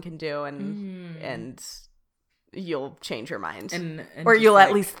that someone can do and you'll change your mind, and or you'll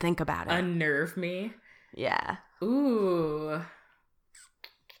at least think about it. Unnerve me. Yeah. Ooh.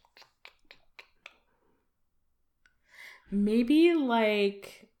 Maybe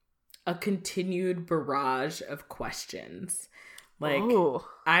like a continued barrage of questions. Like,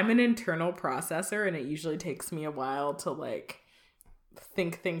 I'm an internal processor, and it usually takes me a while to like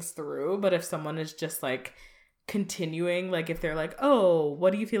think things through. But if someone is just like continuing, like if they're like, oh,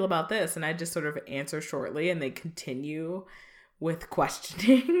 what do you feel about this? And I just sort of answer shortly, and they continue with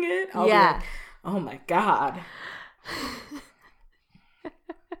questioning it. I'll be like, oh my God.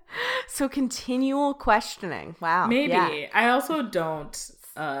 So continual questioning. Wow. Maybe. Yeah. I also don't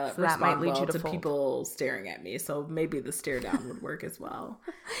that might respond lead well you to to fold. people staring at me. So maybe the stare down would work as well.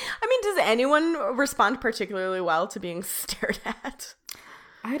 I mean, does anyone respond particularly well to being stared at?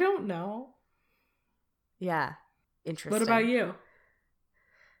 I don't know. Yeah. Interesting. What about you?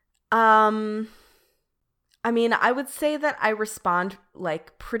 I mean, I would say that I respond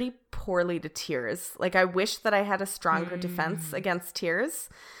like pretty poorly to tears. Like I wish that I had a stronger defense against tears.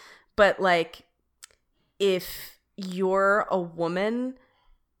 But like if you're a woman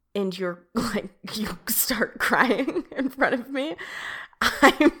and you're like you start crying in front of me,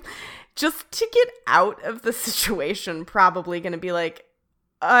 I'm just to get out of the situation probably going to be like,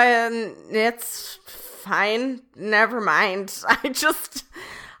 it's fine. Never mind.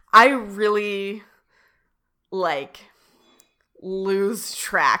 I really like lose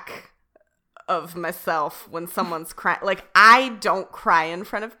track of myself when someone's crying. Like I don't cry in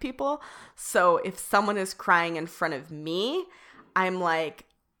front of people. So if someone is crying in front of me, I'm like,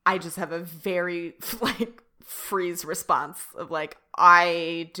 I just have a very like freeze response of like,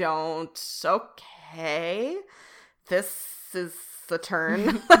 I don't, okay, this is the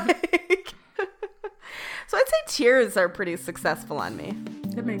turn. Like, so I'd say tears are pretty successful on me.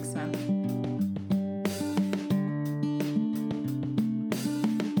 That makes sense.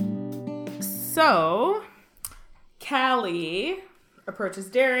 So, Callie approaches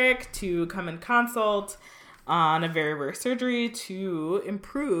Derek to come and consult on a very rare surgery to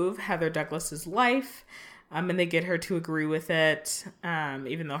improve Heather Douglas's life. And they get her to agree with it,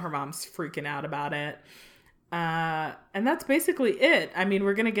 even though her mom's freaking out about it. And that's basically it. I mean,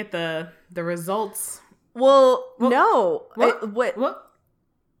 we're going to get the results. Well, no. What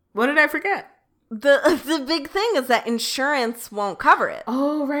did I forget? The big thing is that insurance won't cover it.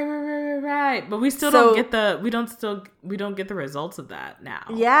 Oh, right. But we still don't get the results of that now.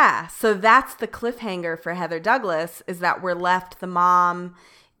 Yeah. So that's the cliffhanger for Heather Douglas, is that we're left, the mom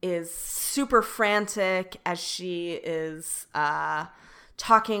is super frantic as she is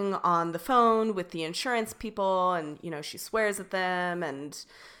talking on the phone with the insurance people, and she swears at them, and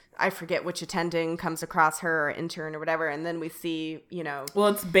I forget which attending comes across her, or intern or whatever, and then we see, well,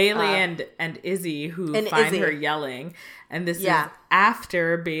 it's Bailey and Izzy who find her yelling, and this is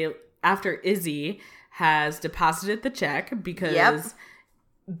after Izzy has deposited the check because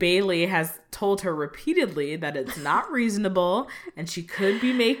Bailey has told her repeatedly that it's not reasonable, and she could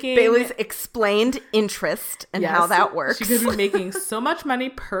be making Bailey's explained interest and how that works. She could be making so much money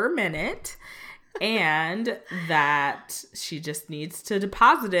per minute. And that she just needs to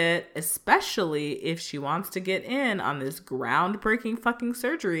deposit it, especially if she wants to get in on this groundbreaking fucking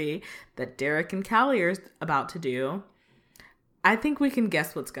surgery that Derek and Callie are about to do. I think we can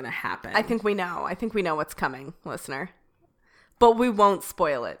guess what's going to happen. I think we know. I think we know what's coming, listener. But we won't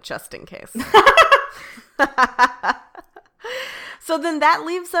spoil it, just in case. So then that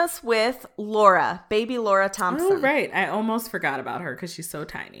leaves us with Laura, baby Laura Thompson. Oh, right. I almost forgot about her because she's so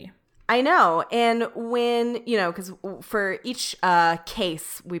tiny. I know. And when, because for each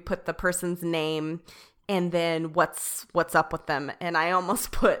case, we put the person's name and then what's up with them. And I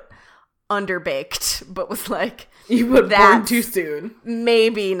almost put underbaked, but was like, you put born too soon.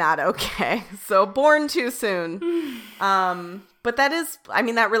 Maybe not okay. So born too soon. But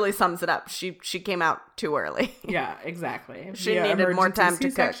that really sums it up. She came out too early. Yeah, exactly. She needed more time to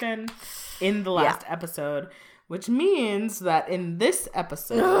cook. In the last episode. Which means that in this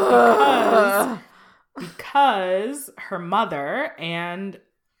episode, because her mother and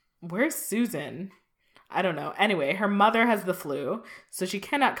where's Susan? I don't know. Anyway, her mother has the flu, so she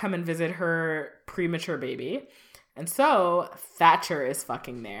cannot come and visit her premature baby. And so Thatcher is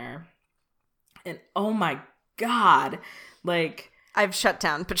fucking there. And oh my God, like, I've shut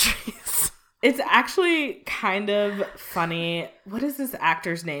down Patrice. it's actually kind of funny. What is this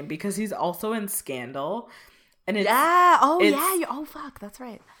actor's name? Because he's also in Scandal. And it's, Oh, fuck. That's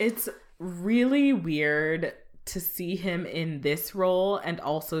right. It's really weird to see him in this role and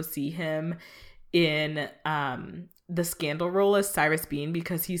also see him in the Scandal role as Cyrus Bean,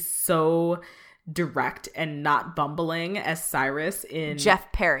 because he's so direct and not bumbling as Cyrus in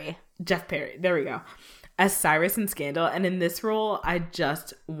Jeff Perry. There we go. As Cyrus in Scandal. And in this role, I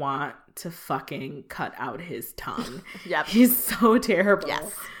just want to fucking cut out his tongue. Yep. He's so terrible.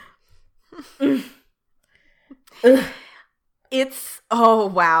 Yes. It's, oh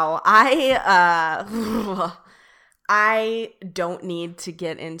wow. I don't need to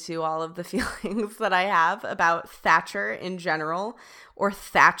get into all of the feelings that I have about Thatcher in general or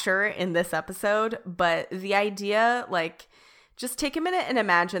Thatcher in this episode, but the idea, like, just take a minute and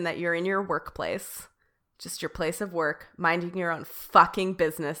imagine that you're in your workplace, just your place of work, minding your own fucking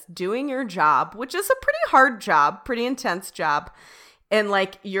business, doing your job, which is a pretty hard job, pretty intense job. And,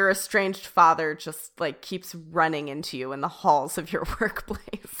 like, your estranged father just, like, keeps running into you in the halls of your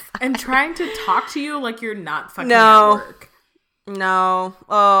workplace. And trying to talk to you like you're not fucking at work. No.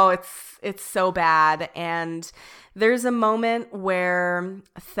 Oh, it's so bad. And there's a moment where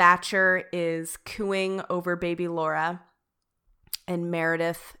Thatcher is cooing over baby Laura. And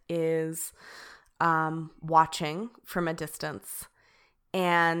Meredith is watching from a distance.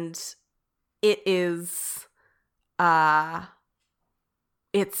 And it is...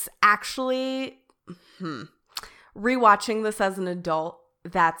 It's actually, rewatching this as an adult,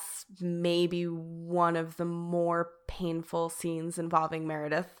 that's maybe one of the more painful scenes involving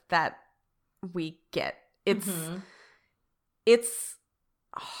Meredith that we get. It's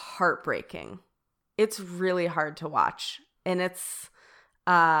heartbreaking. It's really hard to watch. And it's,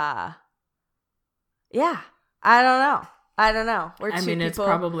 I don't know. It's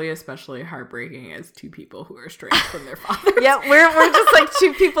probably especially heartbreaking as two people who are estranged from their fathers. Yeah, we're just like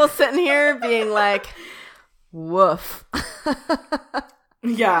two people sitting here being like, woof.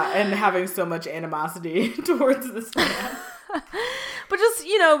 Yeah, and having so much animosity towards this man. But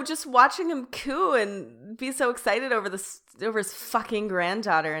just watching him coo and be so excited over his fucking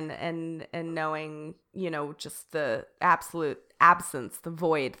granddaughter and knowing, just the absolute absence, the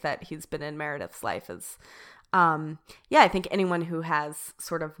void that he's been in Meredith's life is... I think anyone who has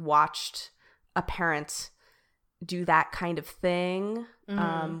sort of watched a parent do that kind of thing,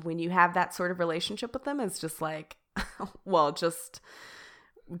 when you have that sort of relationship with them, is just like, well, just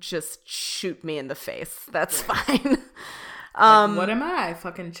shoot me in the face. That's fine. What am I?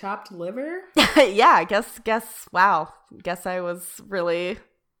 Fucking chopped liver? Yeah, guess, wow. Guess I was really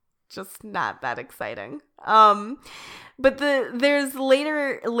just not that exciting. But there's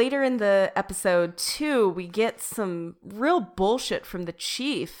later in the episode too, we get some real bullshit from the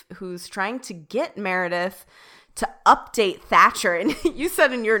chief who's trying to get Meredith to update Thatcher. And you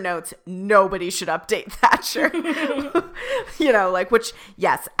said in your notes, nobody should update Thatcher. Which,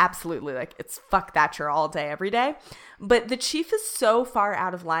 yes, absolutely. Like, it's fuck Thatcher all day, every day. But the chief is so far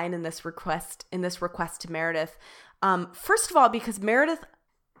out of line in this request to Meredith. First of all, because Meredith,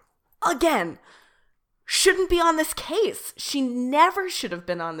 again, shouldn't be on this case. She never should have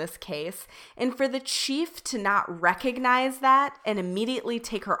been on this case. And for the chief to not recognize that and immediately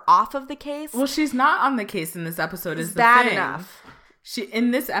take her off of the case. Well, she's not on the case in this episode is the bad thing. Enough.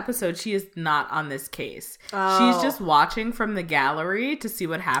 In this episode, she is not on this case. Oh. She's just watching from the gallery to see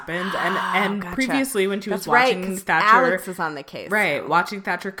what happens. And gotcha. Previously when she was That's watching right, Thatcher. Alex is on the case. Right. Watching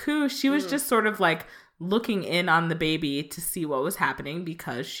Thatcher coo, she was just sort of like looking in on the baby to see what was happening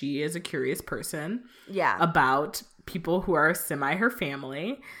because she is a curious person. Yeah. About people who are semi her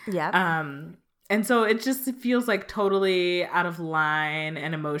family. Yeah. And so it just feels like totally out of line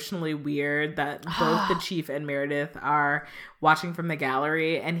and emotionally weird that both the chief and Meredith are watching from the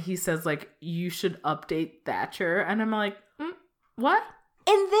gallery. And he says, like, you should update Thatcher. And I'm like, what?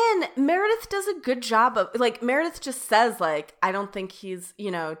 And then Meredith does a good job of, like, Meredith just says, like, I don't think he's,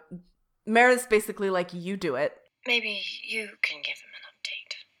 Meredith's basically like, you do it. Maybe you can give him an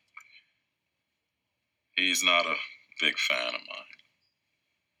update. He's not a big fan of mine.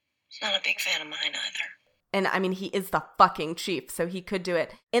 He's not a big fan of mine either. And I mean, he is the fucking chief, so he could do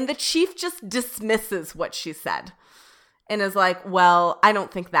it. And the chief just dismisses what she said and is like, well, I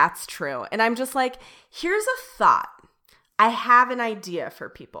don't think that's true. And I'm just like, here's a thought. I have an idea for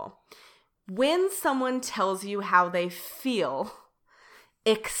people. When someone tells you how they feel,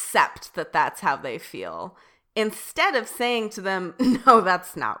 accept that that's how they feel, instead of saying to them, no,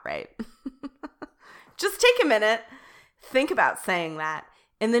 that's not right. Just take a minute, think about saying that,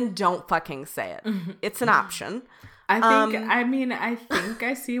 and then don't fucking say it. It's an option. I think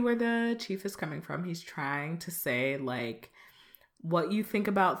I see where the chief is coming from. He's trying to say, like, what you think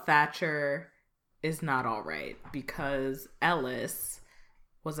about Thatcher is not all right because Ellis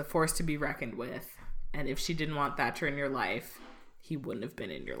was a force to be reckoned with. And if she didn't want Thatcher in your life, he wouldn't have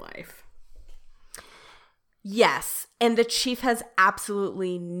been in your life. Yes. And the chief has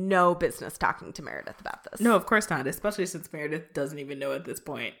absolutely no business talking to Meredith about this. No, of course not. Especially since Meredith doesn't even know at this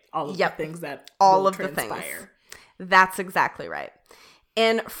point all of the things that all will of transpire. The things. That's exactly right.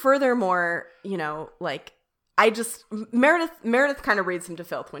 And furthermore, you know, like, Meredith kind of reads him to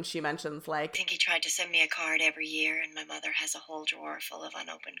filth when she mentions, like, I think he tried to send me a card every year, and my mother has a whole drawer full of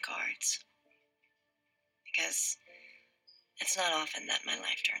unopened cards. Because it's not often that my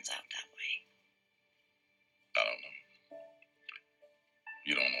life turns out that way. I don't know.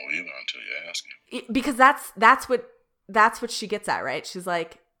 You don't know either until you ask him. Because that's what she gets at, right? She's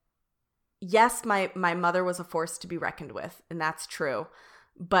like, yes, my mother was a force to be reckoned with, and that's true.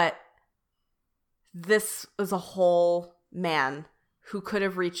 But this was a whole man who could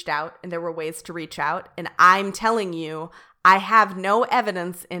have reached out, and there were ways to reach out. And I'm telling you, I have no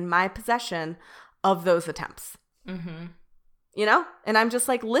evidence in my possession of those attempts. Mm-hmm. You know? And I'm just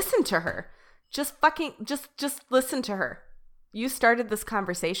like, listen to her. Just listen to her. You started this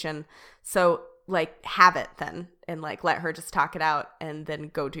conversation, so, like, have it then, and, like, let her just talk it out, and then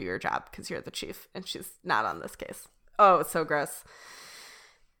go do your job because you're the chief, and she's not on this case. Oh, it's so gross.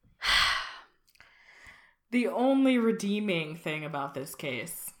 The only redeeming thing about this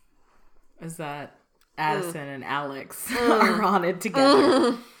case is that Addison and Alex are on it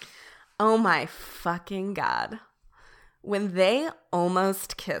together. Oh my fucking God. When they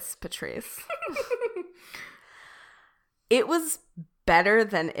almost kiss Patrice, it was better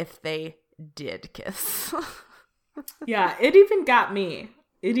than if they did kiss. Yeah, it even got me.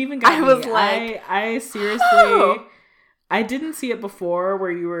 I was like, I seriously, oh. I didn't see it before where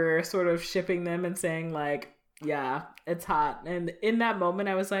you were sort of shipping them and saying, like, yeah, it's hot. And in that moment,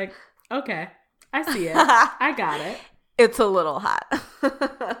 I was like, okay, I see it. I got it. It's a little hot.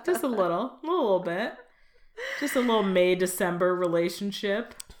 Just a little bit. Just a little May-December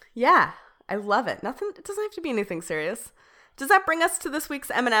relationship. Yeah, I love it. It doesn't have to be anything serious. Does that bring us to this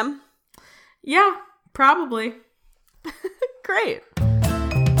week's M&M? Yeah, probably. Great.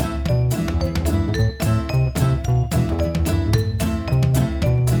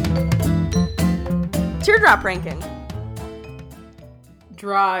 Teardrop ranking.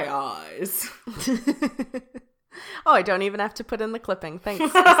 Dry eyes. Oh, I don't even have to put in the clipping. Thanks for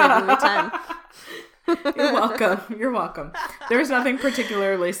saving me time. You're welcome. There's nothing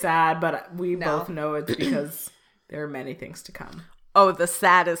particularly sad, but we both know it's because there are many things to come. Oh, the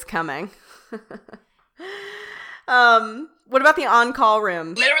sad is coming. What about the on-call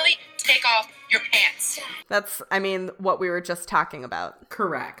room? Literally, take off your pants. That's, what we were just talking about.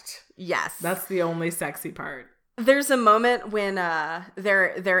 Correct. Yes. That's the only sexy part. There's a moment when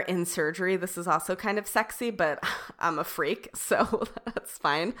they're in surgery. This is also kind of sexy, but I'm a freak, so that's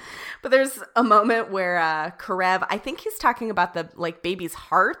fine. But there's a moment where Karev, I think he's talking about the, like, baby's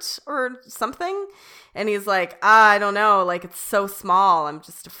heart or something, and he's like, I don't know, like, it's so small. I'm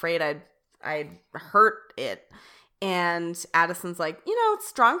just afraid I'd hurt it. And Addison's like, it's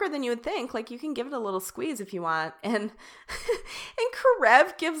stronger than you would think. Like, you can give it a little squeeze if you want. And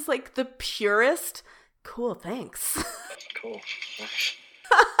Karev gives, like, the purest, cool, thanks. Cool.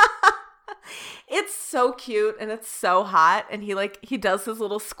 It's so cute and it's so hot. And he does his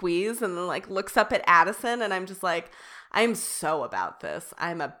little squeeze and then, like, looks up at Addison. And I'm just like, I'm so about this.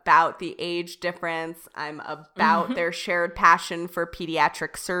 I'm about the age difference. I'm about their shared passion for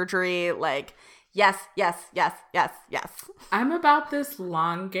pediatric surgery. Like, yes. I'm about this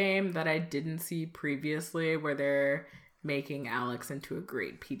long game that I didn't see previously where they're making Alex into a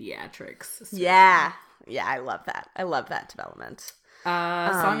great pediatrics surgeon. Yeah, I love that. I love that development.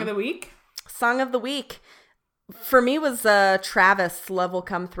 Song of the week? Song of the week for me was Travis, Love Will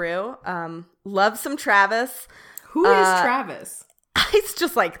Come Through. Love some Travis. Who is Travis? He's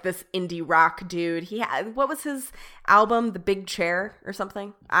just like this indie rock dude. He had, what was his album? The Big Chair or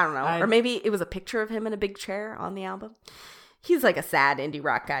something? I don't know. Or maybe it was a picture of him in a big chair on the album. He's like a sad indie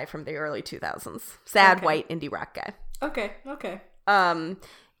rock guy from the early 2000s. Sad white indie rock guy. Okay.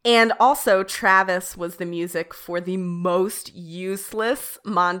 And also Travis was the music for the most useless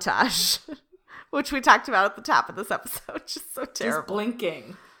montage, which we talked about at the top of this episode. Just so terrible. Just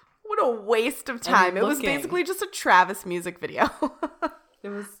blinking. What a waste of time. It was basically just a Travis music video. It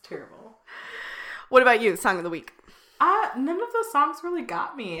was terrible. What about you? Song of the week. None of those songs really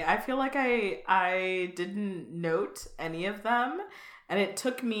got me. I feel like I didn't note any of them, and it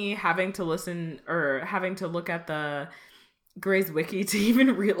took me having to listen or having to look at the Grey's Wiki to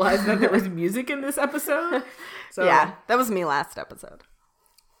even realize that there was music in this episode. So yeah, that was me last episode.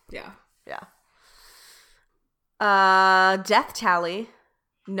 Yeah. Death tally.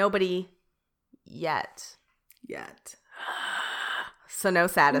 Nobody yet. So no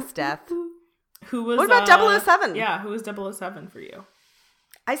saddest death. Who was? What about 007? Yeah, who was 007 for you?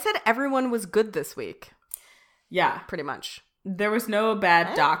 I said everyone was good this week. Yeah, pretty much. There was no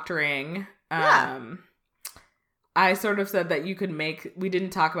bad doctoring. Yeah. I sort of said that we didn't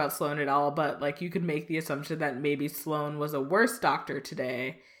talk about Sloane at all, but like you could make the assumption that maybe Sloane was a worse doctor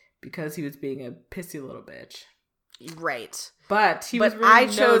today because he was being a pissy little bitch. Right. But he was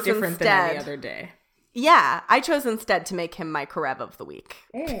really no different than any other day. Yeah, I chose instead to make him my Karev of the week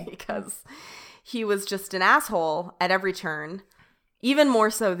because he was just an asshole at every turn, even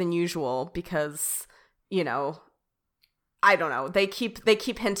more so than usual because, you know, I don't know. They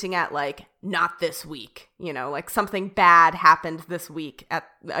keep hinting at like, not this week, you know, like something bad happened this week at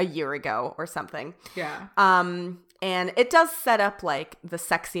a year ago or something. Yeah. And it does set up like the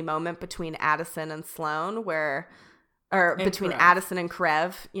sexy moment between Addison and Sloane between Karev. Addison and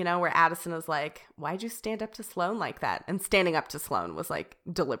Karev, you know, where Addison is like, why'd you stand up to Sloane like that? And standing up to Sloane was like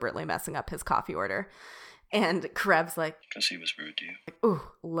deliberately messing up his coffee order. And Karev's like, because he was rude to you. Ooh,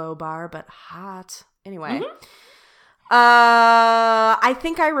 low bar, but hot. Anyway. I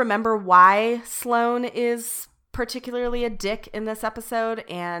think I remember why Sloane is particularly a dick in this episode,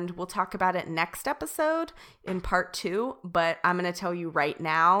 and we'll talk about it next episode in part 2, but I'm going to tell you right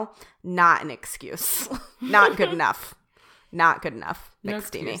now, not an excuse. Not good enough. Not good enough. No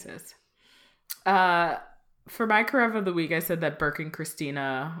excuses. For my Karev of the week, I said that Burke and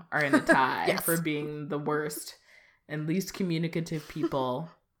Christina are in a tie yes. for being the worst and least communicative people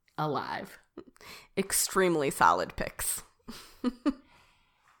alive. Extremely solid picks.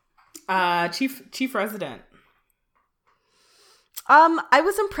 Chief Resident. I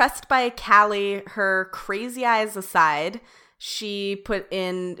was impressed by Callie. Her crazy eyes aside, she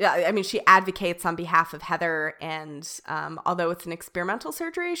she advocates on behalf of Heather, and although it's an experimental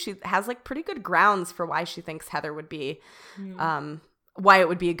surgery, she has like pretty good grounds for why she thinks Heather would be, why it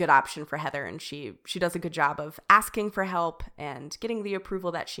would be a good option for Heather, and she does a good job of asking for help and getting the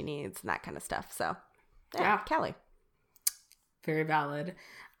approval that she needs and that kind of stuff. So, yeah. Callie. Very valid.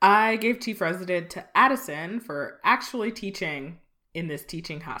 I gave Chief Resident to Addison for actually teaching in this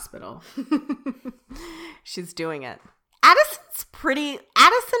teaching hospital. She's doing it.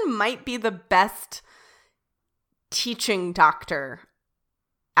 Addison might be the best teaching doctor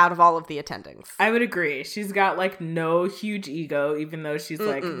out of all of the attendings. I would agree. She's got like no huge ego, even though she's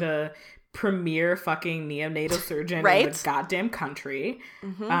like the premier fucking neonatal surgeon in the goddamn country.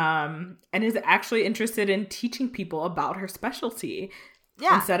 And is actually interested in teaching people about her specialty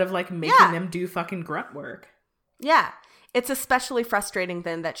instead of like making them do fucking grunt work. Yeah. It's especially frustrating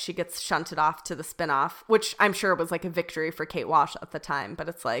then that she gets shunted off to the spinoff, which I'm sure was like a victory for Kate Walsh at the time. But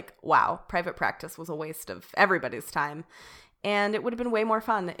it's like, wow, private practice was a waste of everybody's time. And it would have been way more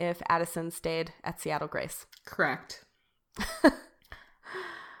fun if Addison stayed at Seattle Grace. Correct.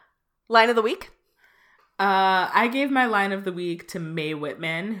 Line of the week? I gave my line of the week to Mae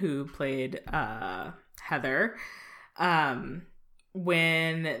Whitman, who played Heather.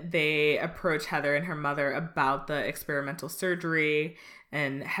 When they approach Heather and her mother about the experimental surgery,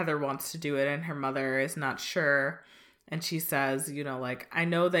 and Heather wants to do it and her mother is not sure, and she says, you know, like, I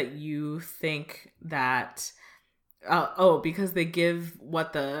know that you think that because they give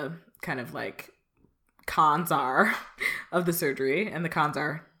what the kind of like cons are of the surgery, and the cons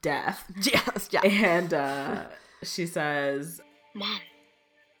are death. Yes, yeah. And she says, Mom,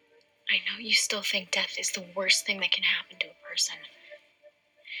 I know you still think death is the worst thing that can happen to a person.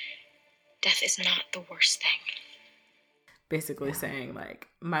 Death is not the worst thing. Basically saying, like,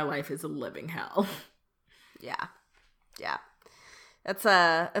 my life is a living hell. Yeah. Yeah. It's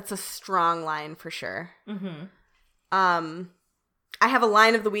a strong line for sure. I have a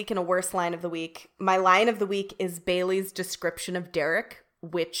line of the week and a worse line of the week. My line of the week is Bailey's description of Derek,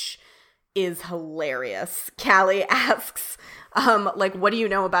 which is hilarious. Callie asks, like, what do you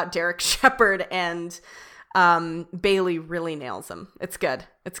know about Derek Shepherd? And Bailey really nails him. It's good.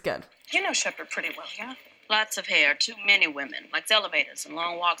 It's good. You know Shepherd pretty well, yeah? Lots of hair, too many women, likes elevators and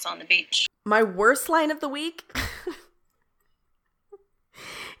long walks on the beach. My worst line of the week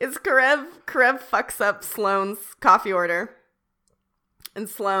is Karev. Karev fucks up Sloane's coffee order. And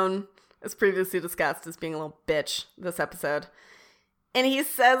Sloane, as previously discussed, is being a little bitch this episode. And he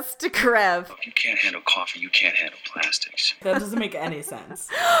says to Karev, If you can't handle coffee, you can't handle plastics. That doesn't make any sense.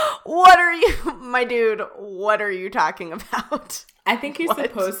 what are you, my dude, what are you talking about? I think he's What?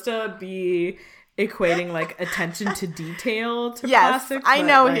 supposed to be equating like attention to detail to Yes, plastics. I but,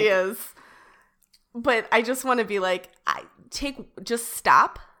 know like, he is. But I just want to be like, just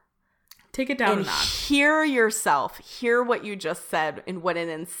stop Take it down a and notch. hear yourself. Hear what you just said and what an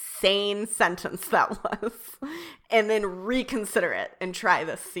insane sentence that was. And then reconsider it and try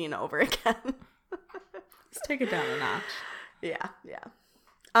this scene over again. Just take it down a notch. Yeah.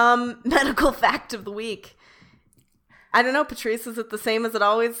 Medical fact of the week. I don't know, Patrice, is it the same as it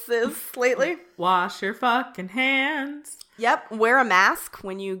always is lately? Wash your fucking hands. Yep. Wear a mask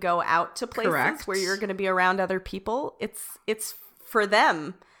when you go out to places Correct. where you're going to be around other people. It's for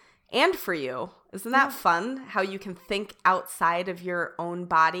them and for you. Isn't that fun? How you can think outside of your own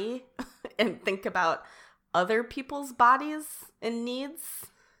body and think about other people's bodies and needs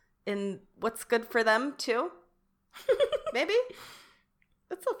and what's good for them too? Maybe?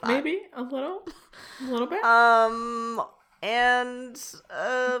 That's a thought. Maybe a little bit.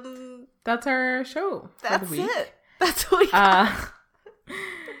 That's our show for That's the week. it. That's what we got.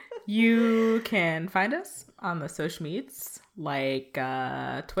 You can find us on the social medias like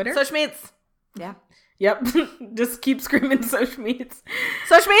Twitter. Social Meets. Yeah. Yep. Just keep screaming social medias.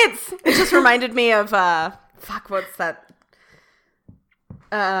 Social Meets. It just reminded me of what's that?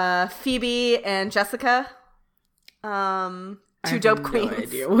 Phoebe and Jessica. Two dope queens. No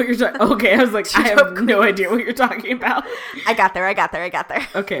idea what you're talking. Okay, I was like, I have no idea what you're talking about. I got there.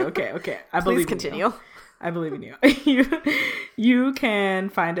 Okay. I believe Please in continue. you. I believe in you. You can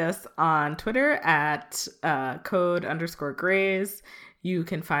find us on Twitter at code_grays. You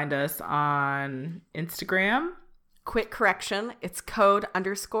can find us on Instagram. Quick correction. It's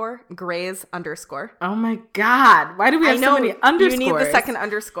code_grays_. Oh my God. Why do we have so many underscores? You need the second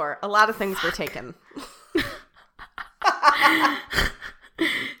underscore. A lot of things were taken.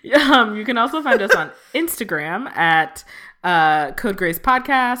 You can also find us on Instagram at Code Grays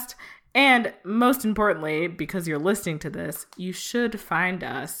Podcast. And most importantly, because you're listening to this, you should find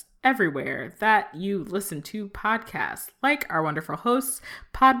us everywhere that you listen to podcasts, like our wonderful hosts,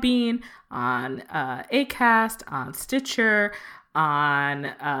 Podbean, on Acast, on Stitcher,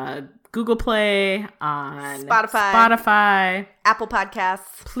 on Google Play, on Spotify, Apple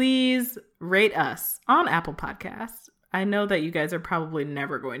Podcasts. Please rate us on Apple Podcasts. I know that you guys are probably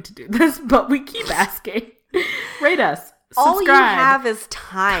never going to do this, but we keep asking. Rate us. Subscribe. All you have is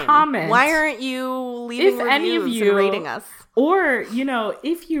time. Comment. Why aren't you leaving reviews any of you and rating us? Or,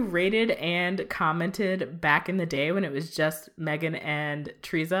 if you rated and commented back in the day when it was just Megan and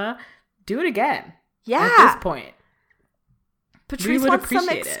Teresa, do it again. Yeah. At this point. Patrice wants some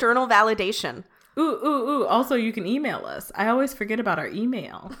external validation. Ooh. Also, you can email us. I always forget about our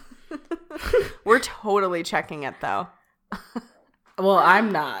email. We're totally checking it, though. Well,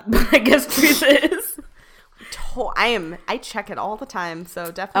 I'm not, but I guess Teresa is. I check it all the time,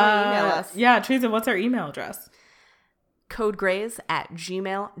 so definitely email us. Yeah, Teresa, what's our email address?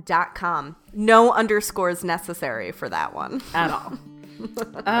 codegrays@gmail.com. No underscores necessary for that one. At all.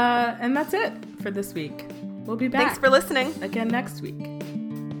 And that's it for this week. We'll be back. Thanks for listening. Again next week.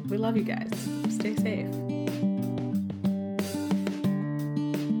 We love you guys. Stay safe.